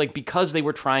 it seems like, because they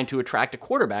were trying to attract a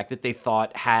quarterback that they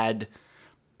thought had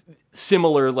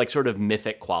similar like sort of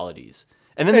mythic qualities.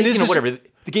 And then they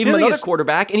gave him another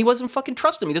quarterback, and he wasn't fucking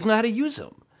trust him. He doesn't know how to use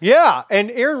him. Yeah,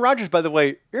 and Aaron Rodgers, by the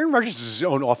way, is his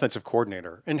own offensive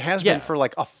coordinator and has been for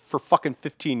like for fucking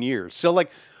 15 years. So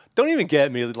like, don't even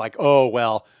get me like, oh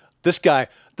well, this guy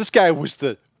was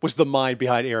the mind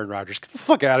behind Aaron Rodgers. Get the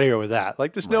fuck out of here with that.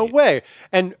 Like, there's no way.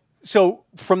 And so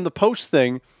from the post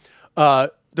thing, there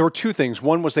were two things.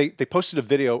 One was they posted a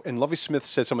video, and Lovie Smith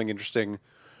said something interesting,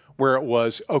 where it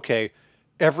was okay.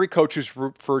 Every coach is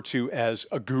referred to as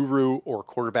a guru or a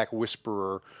quarterback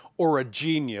whisperer or a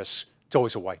genius. It's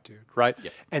always a white dude, right? Yeah.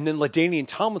 And then LaDainian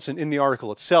Tomlinson in the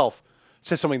article itself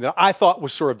said something that I thought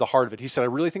was sort of the heart of it. He said, I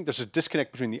really think there's a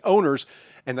disconnect between the owners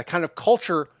and the kind of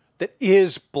culture that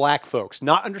is black folks,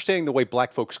 not understanding the way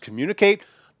black folks communicate,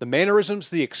 the mannerisms,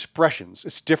 the expressions.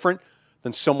 It's different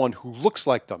than someone who looks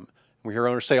like them. We hear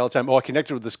owners say all the time, oh, I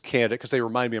connected with this candidate because they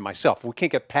remind me of myself. We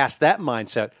can't get past that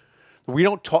mindset. We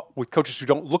don't talk with coaches who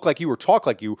don't look like you or talk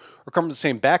like you or come from the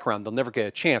same background. They'll never get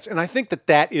a chance. And I think that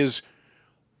that is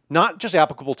not just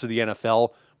applicable to the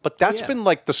NFL, but that's been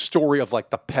like the story of like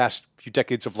the past few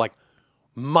decades of like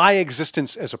my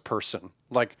existence as a person.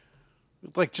 Like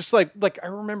I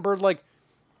remember like,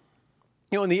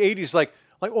 you know, in the 80s,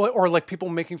 or like people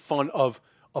making fun of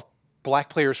black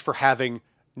players for having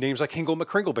names like Hingle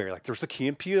McCringleberry. Like there's the Key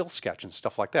and Peele sketch and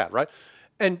stuff like that, right?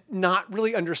 And not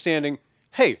really understanding,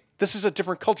 hey, this is a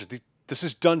different culture. This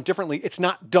is done differently. It's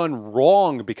not done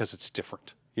wrong because it's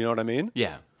different. You know what I mean?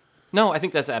 Yeah. No, I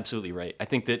think that's absolutely right. I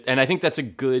think that's a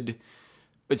good.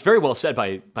 It's very well said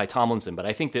by Tomlinson, but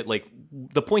I think that like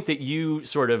the point that you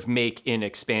sort of make in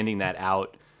expanding that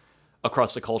out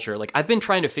across the culture, like I've been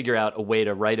trying to figure out a way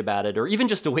to write about it, or even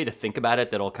just a way to think about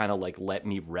it that'll kind of like let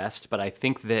me rest. But I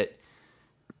think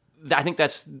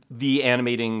that's the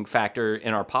animating factor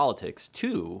in our politics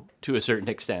too, to a certain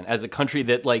extent, as a country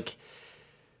that like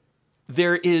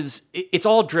it's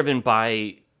all driven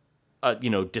by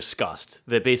disgust.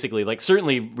 That basically, like,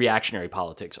 certainly reactionary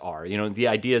politics are, the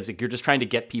idea is that you're just trying to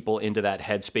get people into that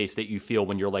headspace that you feel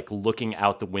when you're like looking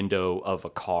out the window of a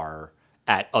car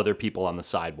at other people on the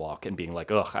sidewalk and being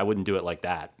like, ugh, I wouldn't do it like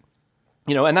that.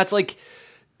 And that's like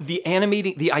the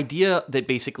idea that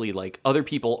basically like other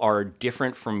people are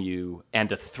different from you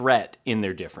and a threat in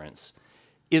their difference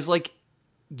is like,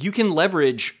 you can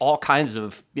leverage all kinds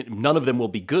of, none of them will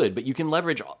be good, but you can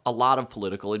leverage a lot of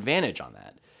political advantage on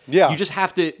that. Yeah. You just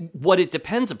have to, what it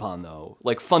depends upon though,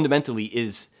 like fundamentally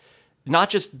is not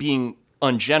just being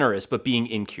ungenerous, but being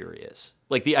incurious.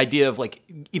 Like the idea of like,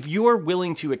 if you are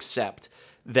willing to accept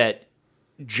that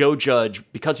Joe Judge,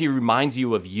 because he reminds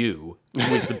you of you,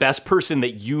 who is the best person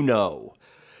that you know,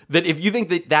 that if you think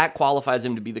that that qualifies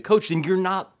him to be the coach, then you're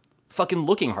not fucking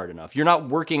looking hard enough. You're not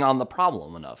working on the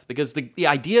problem enough, because the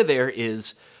idea there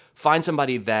is find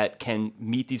somebody that can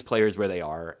meet these players where they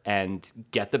are and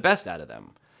get the best out of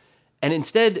them. And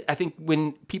instead, I think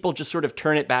when people just sort of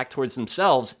turn it back towards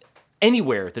themselves,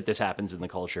 anywhere that this happens in the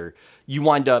culture, you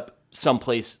wind up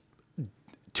someplace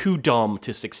too dumb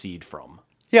to succeed from.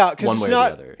 Yeah, because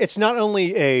it's not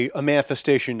only a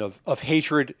manifestation of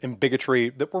hatred and bigotry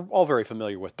that we're all very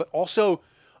familiar with, but also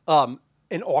an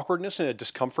awkwardness and a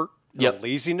discomfort, and a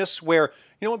laziness where,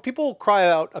 when people cry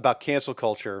out about cancel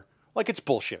culture, like it's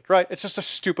bullshit, right? It's just a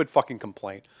stupid fucking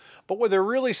complaint. But what they're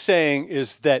really saying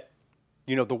is that,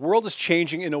 the world is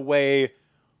changing in a way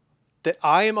that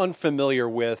I am unfamiliar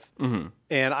with,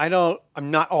 and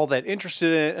I'm not all that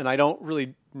interested in it, and I don't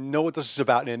really know what this is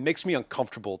about, and it makes me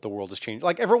uncomfortable that the world is changing.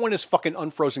 Like, everyone is fucking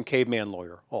unfrozen caveman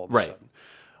lawyer all of a sudden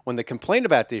when they complain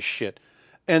about this shit.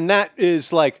 And that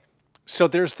is like, so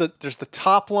there's the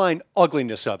top line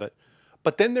ugliness of it,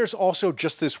 but then there's also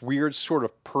just this weird sort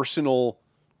of personal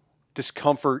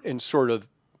discomfort and sort of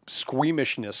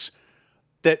squeamishness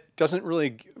that doesn't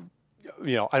really,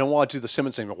 I don't want to do the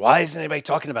Simmons thing, but why isn't anybody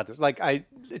talking about this? Like,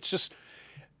 it's just,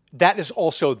 that is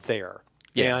also there.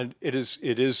 Yeah. And it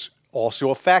is also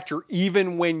a factor,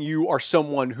 even when you are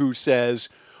someone who says,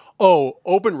 oh,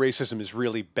 open racism is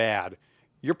really bad.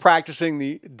 You're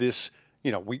practicing this,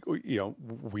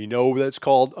 we know that's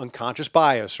called unconscious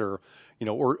bias and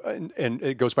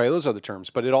it goes by those other terms,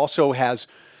 but it also has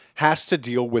to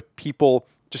deal with people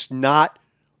just not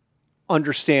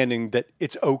understanding that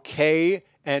it's okay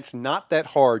and it's not that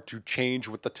hard to change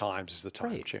with the times as the time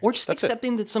changes. Or just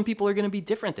accepting that some people are going to be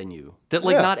different than you. That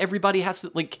not everybody has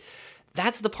to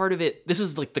that's the part of it. This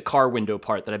is like the car window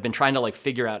part that I've been trying to like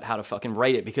figure out how to fucking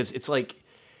write it, because it's like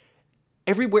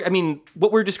everywhere. I mean,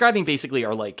 what we're describing basically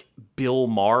are like Bill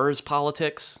Maher's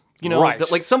politics. Right.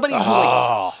 That, like somebody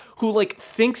who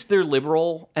thinks they're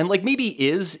liberal and like maybe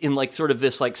is in like sort of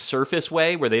this like surface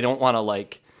way where they don't want to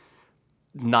like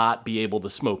not be able to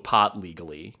smoke pot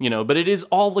legally, but it is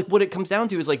all like what it comes down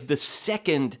to is like the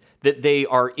second that they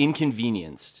are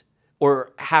inconvenienced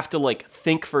or have to like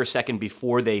think for a second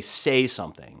before they say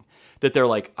something, that they're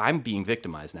like, I'm being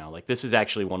victimized now. Like, this is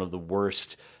actually one of the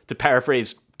worst, to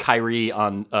paraphrase Kyrie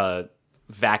on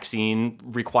vaccine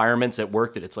requirements at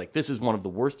work, that it's like, this is one of the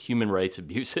worst human rights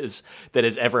abuses that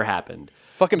has ever happened.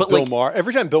 Fucking Bill Maher.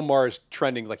 Every time Bill Maher is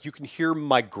trending, like, you can hear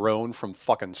my groan from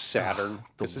fucking Saturn.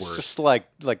 It's just like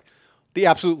the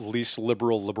absolute least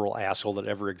liberal asshole that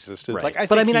ever existed. Right. Like, I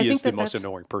think he is the most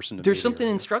annoying person to me. There's something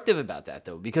instructive about that,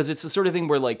 though, because it's the sort of thing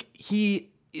where, like, he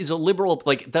is a liberal,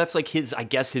 like that's like his, I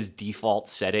guess his default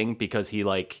setting because he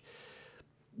like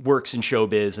works in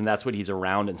showbiz and that's what he's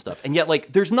around and stuff. And yet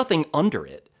like there's nothing under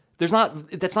it.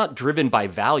 That's not driven by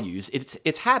values.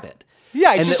 It's habit.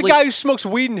 Yeah, he's And just that, a like, guy who smokes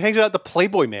weed and hangs out at the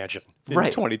Playboy Mansion in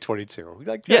Right. 2022.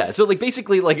 Like, Yeah, so like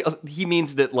basically like he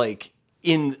means that like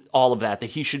in all of that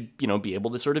he should, be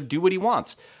able to sort of do what he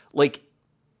wants. Like,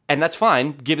 and that's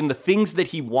fine given the things that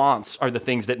he wants are the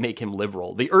things that make him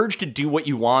liberal. The urge to do what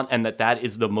you want and that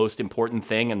is the most important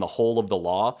thing and the whole of the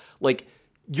law. Like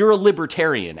you're a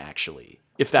libertarian actually.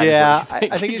 If that is what you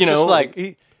think. I think it's just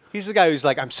like he's the guy who's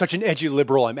like, I'm such an edgy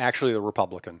liberal, I'm actually a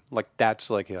Republican. Like that's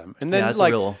like him. And then that's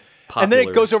like real and then it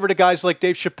popular. goes over to guys like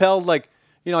Dave Chappelle, like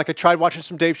like I tried watching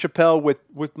some Dave Chappelle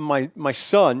with my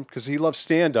son because he loves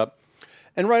stand up.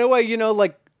 And right away,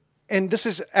 like, and this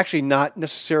is actually not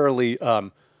necessarily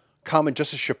common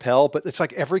just as Chappelle, but it's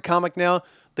like every comic now,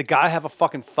 the guy have a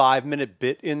fucking 5-minute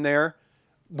bit in there.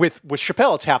 With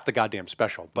Chappelle, it's half the goddamn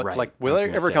special. But Right. like I with was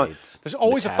gonna every say, comic, it's there's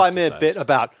always a 5-minute bit metastasized.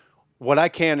 about what I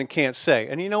can and can't say.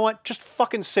 And you know what? Just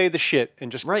fucking say the shit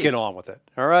and just Right. get on with it.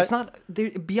 All right? It's not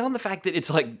beyond the fact that it's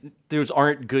like those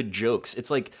aren't good jokes. It's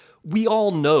like we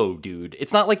all know, dude.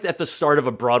 It's not like at the start of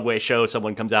a Broadway show,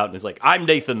 someone comes out and is like, "I'm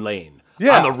Nathan Lane.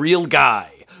 Yeah. I'm a real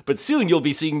guy." But soon you'll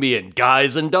be seeing me in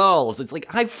Guys and Dolls. It's like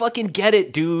I fucking get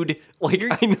it, dude. Like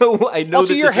I know. Also,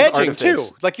 that you're this is hedging artifice.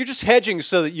 too. Like you're just hedging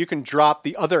so that you can drop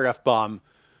the other F bomb,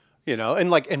 and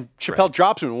Chappelle Right.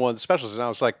 drops him in one of the specials, and I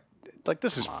was like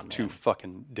this is too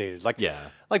fucking dated. Like Yeah.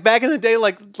 like back in the day,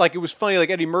 like it was funny. Like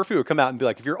Eddie Murphy would come out and be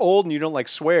like, if you're old and you don't like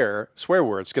swear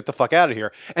words, get the fuck out of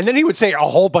here. And then he would say a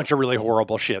whole bunch of really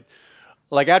horrible shit.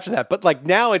 Like after that, but like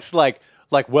now it's like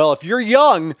well, if you're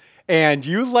young and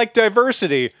you like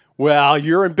diversity. Well,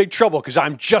 you're in big trouble because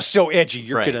I'm just so edgy.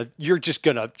 You're Right.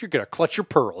 gonna clutch your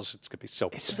pearls. It's gonna be so.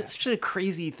 It's such a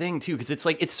crazy thing too, because it's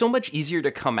like it's so much easier to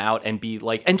come out and be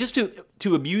like, and just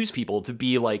to abuse people, to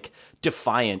be like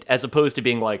defiant, as opposed to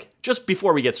being like, just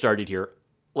before we get started here,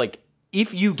 like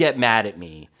if you get mad at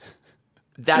me,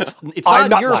 it's I'm not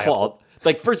not your liable. fault.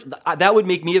 Like first, that would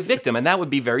make me a victim, and that would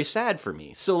be very sad for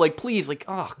me. So like, please, like,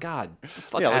 oh God, get the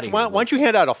fuck Yeah, out like, of why here. don't you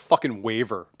hand out a fucking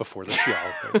waiver before the show?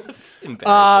 It's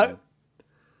embarrassing.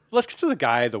 Let's get to the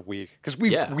guy of the week because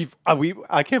Yeah.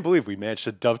 I can't believe we managed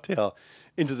to dovetail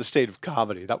into the state of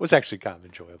comedy. That was actually kind of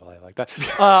enjoyable. I like that.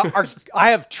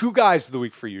 I have 2 guys of the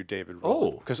week for you, David.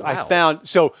 Oh, because wow. I found.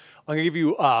 So I'm gonna give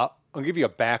you a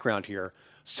background here.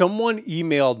 Someone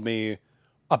emailed me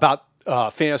about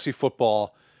fantasy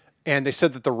football, and they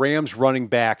said that the Rams running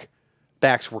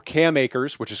backs were Cam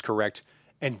Akers, which is correct,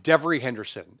 and Devery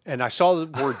Henderson. And I saw the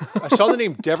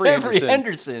name Devery Avery Henderson.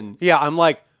 Henderson. Yeah, I'm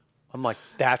like,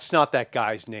 that's not that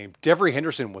guy's name. Devery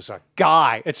Henderson was a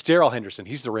guy. It's Darrell Henderson.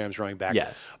 He's the Rams running back.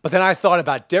 Yes. But then I thought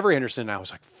about Devery Henderson, and I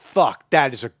was like, fuck,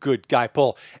 that is a good guy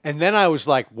pull. And then I was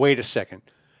like, wait a second.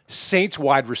 Saints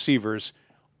wide receivers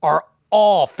are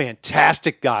all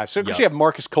fantastic guys. So of course you have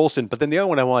Marcus Colston, but then the other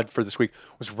one I wanted for this week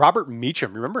was Robert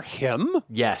Meacham. Remember him?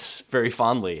 Yes, very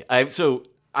fondly. I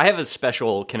have a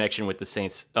special connection with the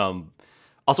Saints.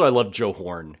 Also, I love Joe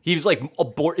Horn. He was like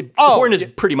Horn is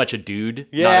pretty much a dude.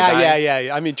 not a guy.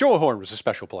 Yeah. I mean, Joe Horn was a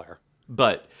special player.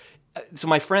 But so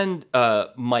my friend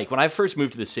Mike, when I first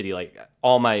moved to the city, like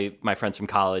all my friends from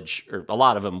college, or a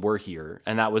lot of them were here,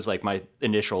 and that was like my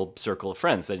initial circle of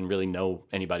friends. I didn't really know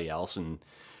anybody else, and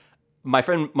my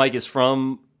friend Mike is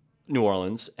from New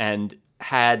Orleans and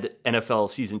had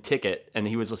NFL season ticket, and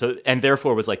he was also, and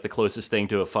therefore was like the closest thing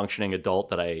to a functioning adult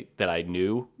that I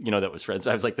knew, that was friends.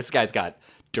 So I was like, this guy's got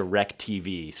direct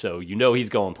TV, so he's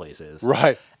going places.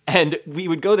 Right. And we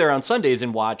would go there on Sundays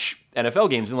and watch NFL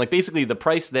games, and like basically the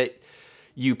price that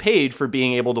you paid for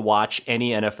being able to watch any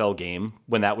NFL game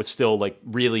when that was still like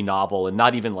really novel and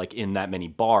not even like in that many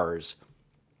bars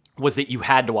was that you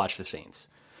had to watch the Saints.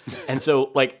 And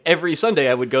so, like, every Sunday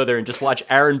I would go there and just watch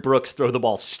Aaron Brooks throw the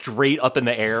ball straight up in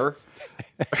the air.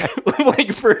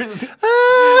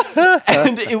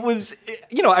 And it was,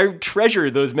 I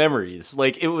treasure those memories.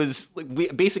 Like, it was,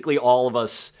 basically all of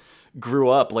us grew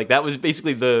up. Like, that was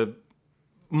basically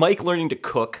Mike learning to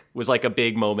cook was like a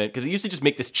big moment because he used to just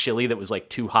make this chili that was like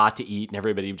too hot to eat, and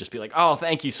everybody would just be like, "Oh,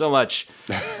 thank you so much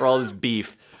for all this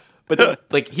beef." But then,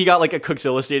 like, he got like a Cooks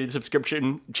Illustrated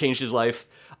subscription, changed his life.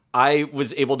 I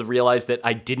was able to realize that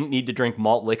I didn't need to drink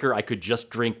malt liquor. I could just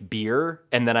drink beer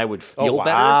and then I would feel wow.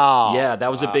 better. Yeah, that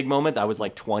was a big moment. I was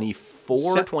like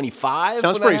 24, 25.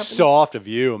 Sounds when pretty that happened. soft of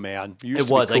you, man. You used It to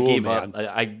be was. I cool, gave man.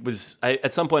 up.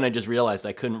 At some point, I just realized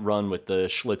I couldn't run with the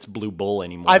Schlitz Blue Bull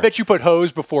anymore. I bet you put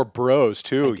hose before bros,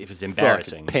 too. It was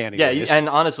embarrassing. Panty Yeah, waist. and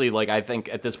honestly, like I think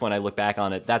at this point I look back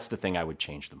on it, that's the thing I would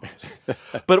change the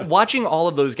most. But watching all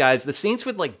of those guys, the Saints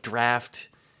would like draft.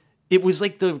 It was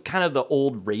like the kind of the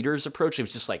old Raiders approach. It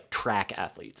was just like track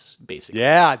athletes, basically.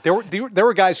 Yeah, there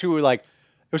were guys who were like, it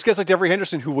was guys like Devery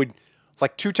Henderson who would,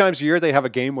 like 2 times a year, they'd have a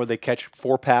game where they catch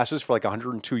 4 passes for like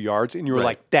 102 yards, and you were Right.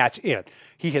 like, that's it.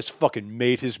 He has fucking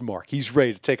made his mark. He's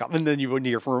ready to take off. And then you wouldn't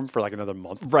hear from him for like another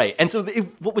month. Right, and so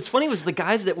what was funny was the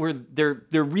guys that were they're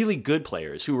really good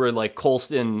players who were like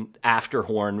Colston after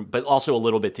Horn, but also a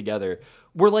little bit together,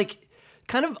 were like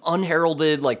kind of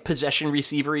unheralded, like possession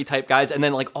receiver-y type guys, and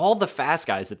then like all the fast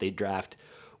guys that they draft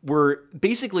were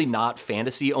basically not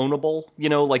fantasy ownable. You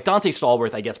know, like Dante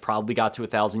Stallworth, I guess, probably got to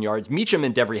 1,000 yards. Meacham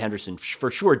and Devery Henderson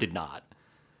for sure did not.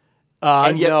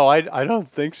 And yet- No, I don't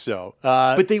think so.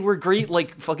 But they were great,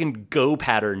 like fucking go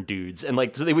pattern dudes, and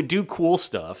like so they would do cool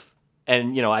stuff,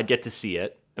 and you know I'd get to see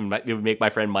it, and it would make my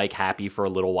friend Mike happy for a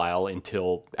little while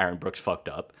until Aaron Brooks fucked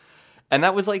up, and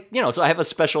that was like so I have a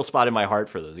special spot in my heart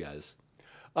for those guys.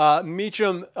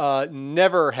 Meacham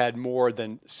never had more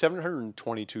than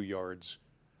 722 yards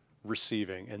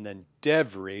receiving. And then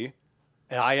Devery,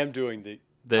 and I am doing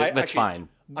That's fine.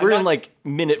 We're in like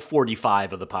minute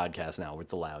 45 of the podcast now.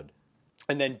 It's allowed.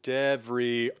 And then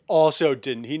Devery also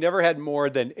didn't. He never had more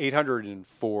than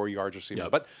 804 yards receiving.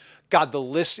 Yep. But God, the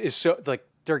list is so like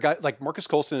there guy like Marcus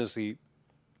Colston is the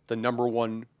number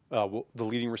one, the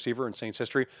leading receiver in Saints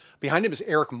history. Behind him is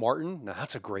Eric Martin. Now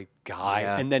that's a great guy.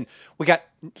 Yeah. And then we got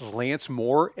Lance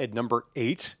Moore at number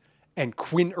 8 and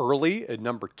Quinn Early at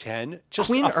number 10. Just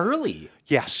Quinn Early.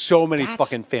 yeah, so many That's-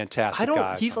 fucking fantastic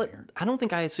guys. He's on like here. I don't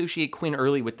think I associate Quinn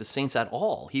Early with the Saints at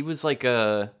all. He was like he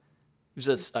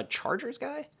was a Chargers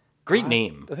guy. Great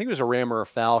name. I think he was a Ram or a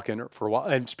Falcon for a while.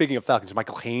 And speaking of Falcons,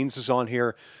 Michael Haynes is on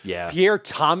here. Yeah. Pierre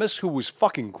Thomas, who was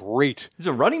fucking great. He's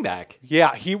a running back.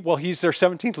 Yeah, he's their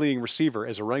 17th leading receiver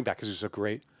as a running back because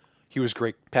he was a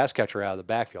great pass catcher out of the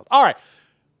backfield. All right,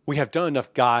 we have done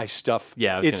enough guy stuff.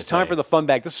 Yeah, I was it's gonna time say. for the fun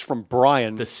bag. This is from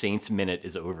Brian. The Saints minute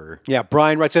is over. Yeah,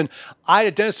 Brian writes in, I had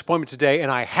a dentist appointment today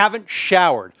and I haven't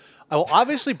showered. I will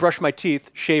obviously brush my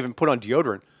teeth, shave, and put on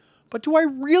deodorant. But do I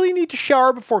really need to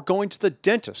shower before going to the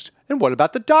dentist? And what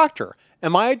about the doctor?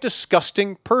 Am I a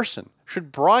disgusting person?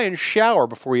 Should Brian shower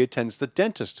before he attends the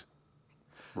dentist?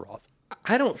 Roth.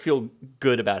 I don't feel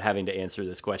good about having to answer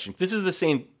this question. This is the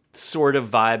same sort of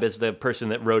vibe as the person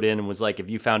that wrote in and was like, if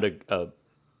you found a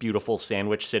beautiful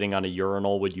sandwich sitting on a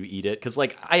urinal, would you eat it? Because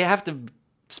like I have to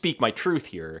speak my truth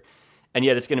here, and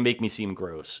yet it's going to make me seem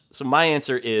gross. So my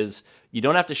answer is you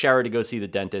don't have to shower to go see the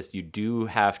dentist. You do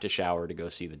have to shower to go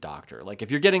see the doctor. Like if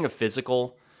you're getting a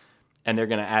physical and they're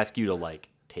going to ask you to like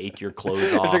take your clothes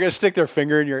If off. they're going to stick their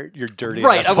finger in your dirty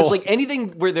Right, asshole. I was like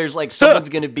anything where there's like someone's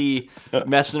going to be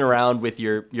messing around with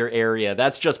your area.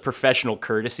 That's just professional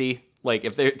courtesy. Like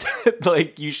if they're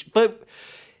like but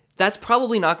that's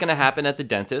probably not going to happen at the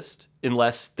dentist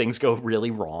unless things go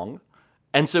really wrong.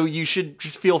 And so you should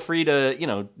just feel free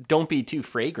to, don't be too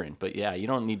fragrant. But yeah, you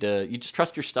don't need to. You just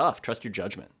trust your stuff, trust your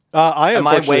judgment. Am I way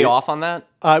unfortunately- off on that?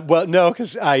 Well, no,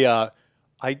 because I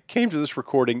came to this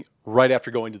recording right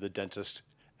after going to the dentist,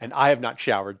 and I have not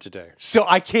showered today, so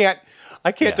I can't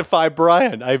defy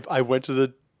Brian. I went to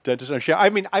the dentist and showered. I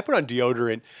mean, I put on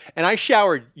deodorant, and I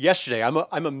showered yesterday. I'm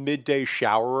a midday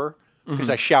showerer because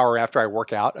I shower after I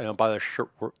work out. I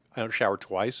don't shower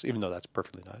twice, even though that's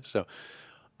perfectly nice. So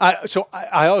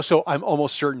I'm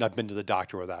almost certain I've been to the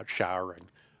doctor without showering.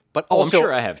 But Oh, also, I'm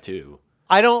sure I have too.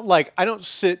 I don't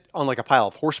sit on like a pile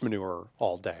of horse manure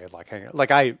all day. Like hang out. Like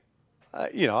I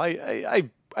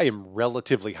am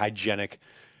relatively hygienic,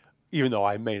 even though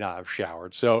I may not have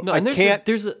showered. So No, I and can't.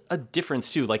 there's a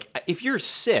difference too. Like if you're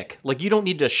sick, like you don't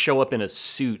need to show up in a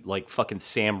suit like fucking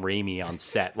Sam Raimi on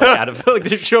set, like out of like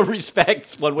to show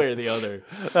respect one way or the other.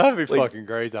 That'd be fucking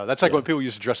great though. That's like when people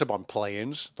used to dress up on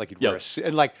planes, like you'd wear a suit,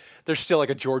 and like there's still like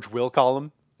a George Will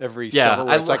column every summer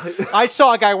where it's like I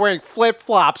saw a guy wearing flip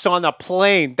flops on the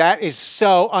plane. That is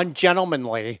so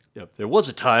ungentlemanly. Yep. There was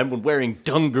a time when wearing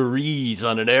dungarees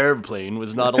on an airplane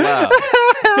was not allowed.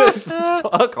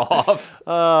 Fuck off.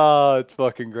 Oh, it's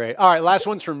fucking great. All right, last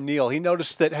one's from Neil. He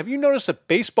noticed that. Have you noticed that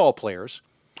baseball players,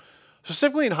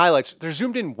 specifically in highlights, they're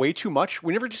zoomed in way too much?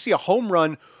 Whenever you see a home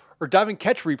run or diving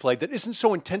catch replay that isn't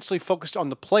so intensely focused on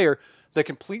the player that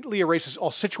completely erases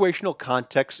all situational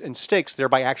context and stakes,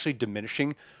 thereby actually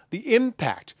diminishing the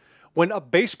impact. When a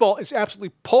baseball is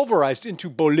absolutely pulverized into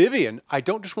Bolivian, I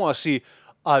don't just want to see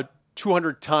a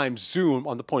 200 times zoom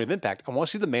on the point of impact. I want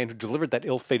to see the man who delivered that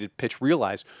ill-fated pitch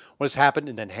realize what has happened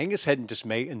and then hang his head in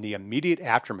dismay in the immediate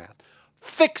aftermath.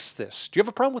 Fix this. Do you have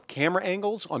a problem with camera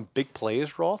angles on big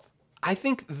plays, Roth? I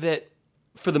think that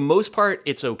for the most part,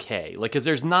 it's okay. Like, because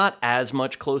there's not as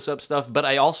much close-up stuff, but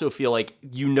I also feel like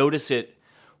you notice it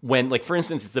when, like, for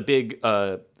instance, it's a big,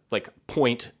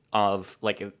 point of,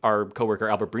 like, our coworker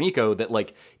Albert Bernico that,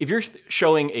 like, if you're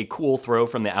showing a cool throw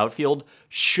from the outfield,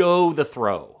 show the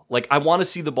throw. Like, I want to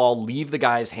see the ball leave the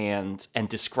guy's hands and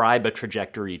describe a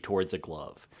trajectory towards a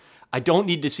glove. I don't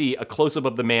need to see a close-up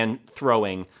of the man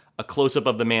throwing, a close-up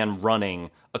of the man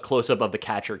running, a close-up of the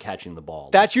catcher catching the ball.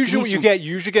 That's usually what you get.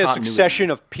 You usually get a succession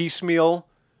of piecemeal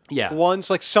ones.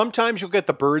 Like, sometimes you'll get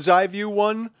the bird's eye view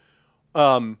one,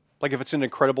 like if it's an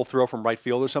incredible throw from right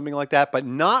field or something like that, but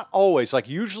not always. Like,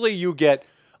 usually you get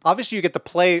the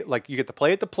play, like you get the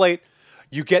play at the plate,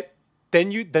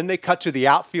 then they cut to the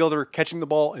outfielder catching the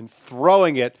ball and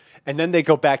throwing it, and then they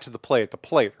go back to the play at the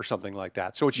plate or something like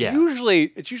that. So it's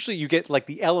usually you get like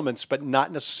the elements, but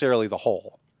not necessarily the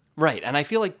whole. Right, and I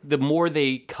feel like the more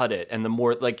they cut it, and the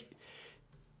more like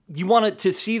you want it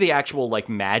to see the actual like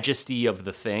majesty of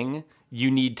the thing,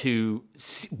 you need to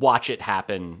watch it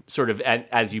happen, sort of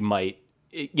as you might,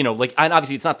 like, and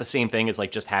obviously it's not the same thing as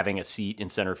like just having a seat in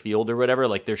center field or whatever.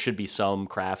 Like, there should be some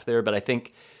craft there, but I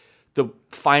think the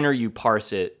finer you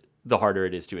parse it, the harder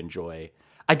it is to enjoy.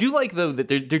 I do like, though, that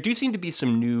there do seem to be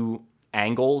some new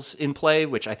angles in play,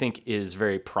 which I think is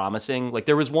very promising. Like,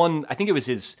 there was one, I think it was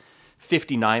his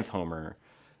 59th homer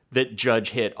that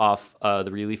Judge hit off the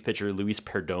relief pitcher Luis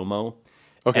Perdomo.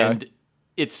 Okay. And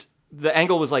the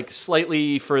angle was like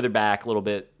slightly further back, a little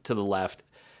bit to the left.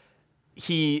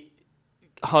 He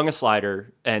hung a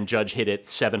slider and Judge hit it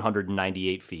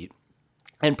 798 feet.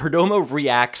 And Perdomo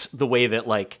reacts the way that,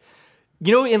 like,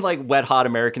 in like Wet Hot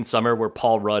American Summer where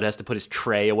Paul Rudd has to put his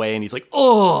tray away and he's like,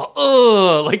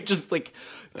 like just like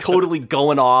totally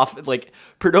going off. Like,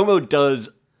 Perdomo does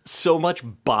so much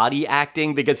body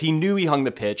acting because he knew he hung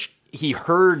the pitch. He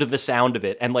heard the sound of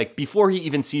it. And like before he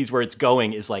even sees where it's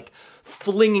going is like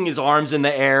flinging his arms in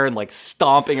the air and like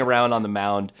stomping around on the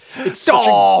mound. It's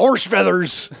horse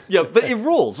feathers. Yeah, but it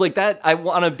rules like that. I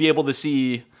want to be able to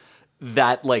see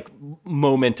that like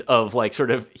moment of like sort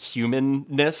of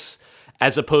humanness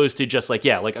as opposed to just like,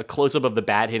 like a close-up of the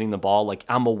bat hitting the ball. Like,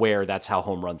 I'm aware that's how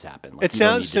home runs happen. Like, it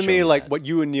sounds to me like what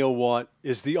you and Neil want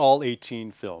is the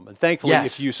all-18 film. And thankfully,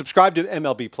 if you subscribe to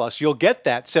MLB Plus, you'll get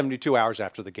that 72 hours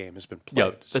after the game has been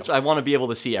played. I want to be able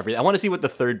to see everything. I want to see what the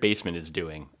third baseman is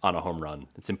doing on a home run.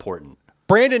 It's important.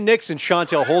 Brandon Nix and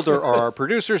Chantel Holder are our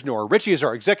producers. Nora Ritchie is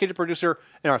our executive producer.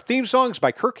 And our theme song is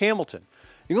by Kirk Hamilton.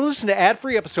 You can listen to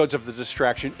ad-free episodes of The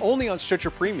Distraction only on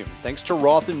Stitcher Premium. Thanks to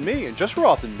Roth and me, and just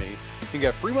Roth and me, you can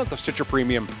get a free month of Stitcher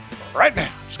Premium right now.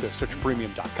 Just go to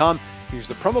StitcherPremium.com and use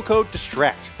the promo code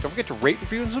DISTRACT. Don't forget to rate,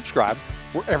 review, and subscribe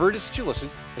wherever it is that you listen.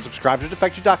 And subscribe to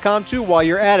Defected.com too while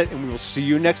you're at it. And we will see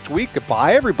you next week.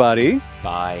 Goodbye, everybody.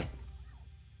 Bye.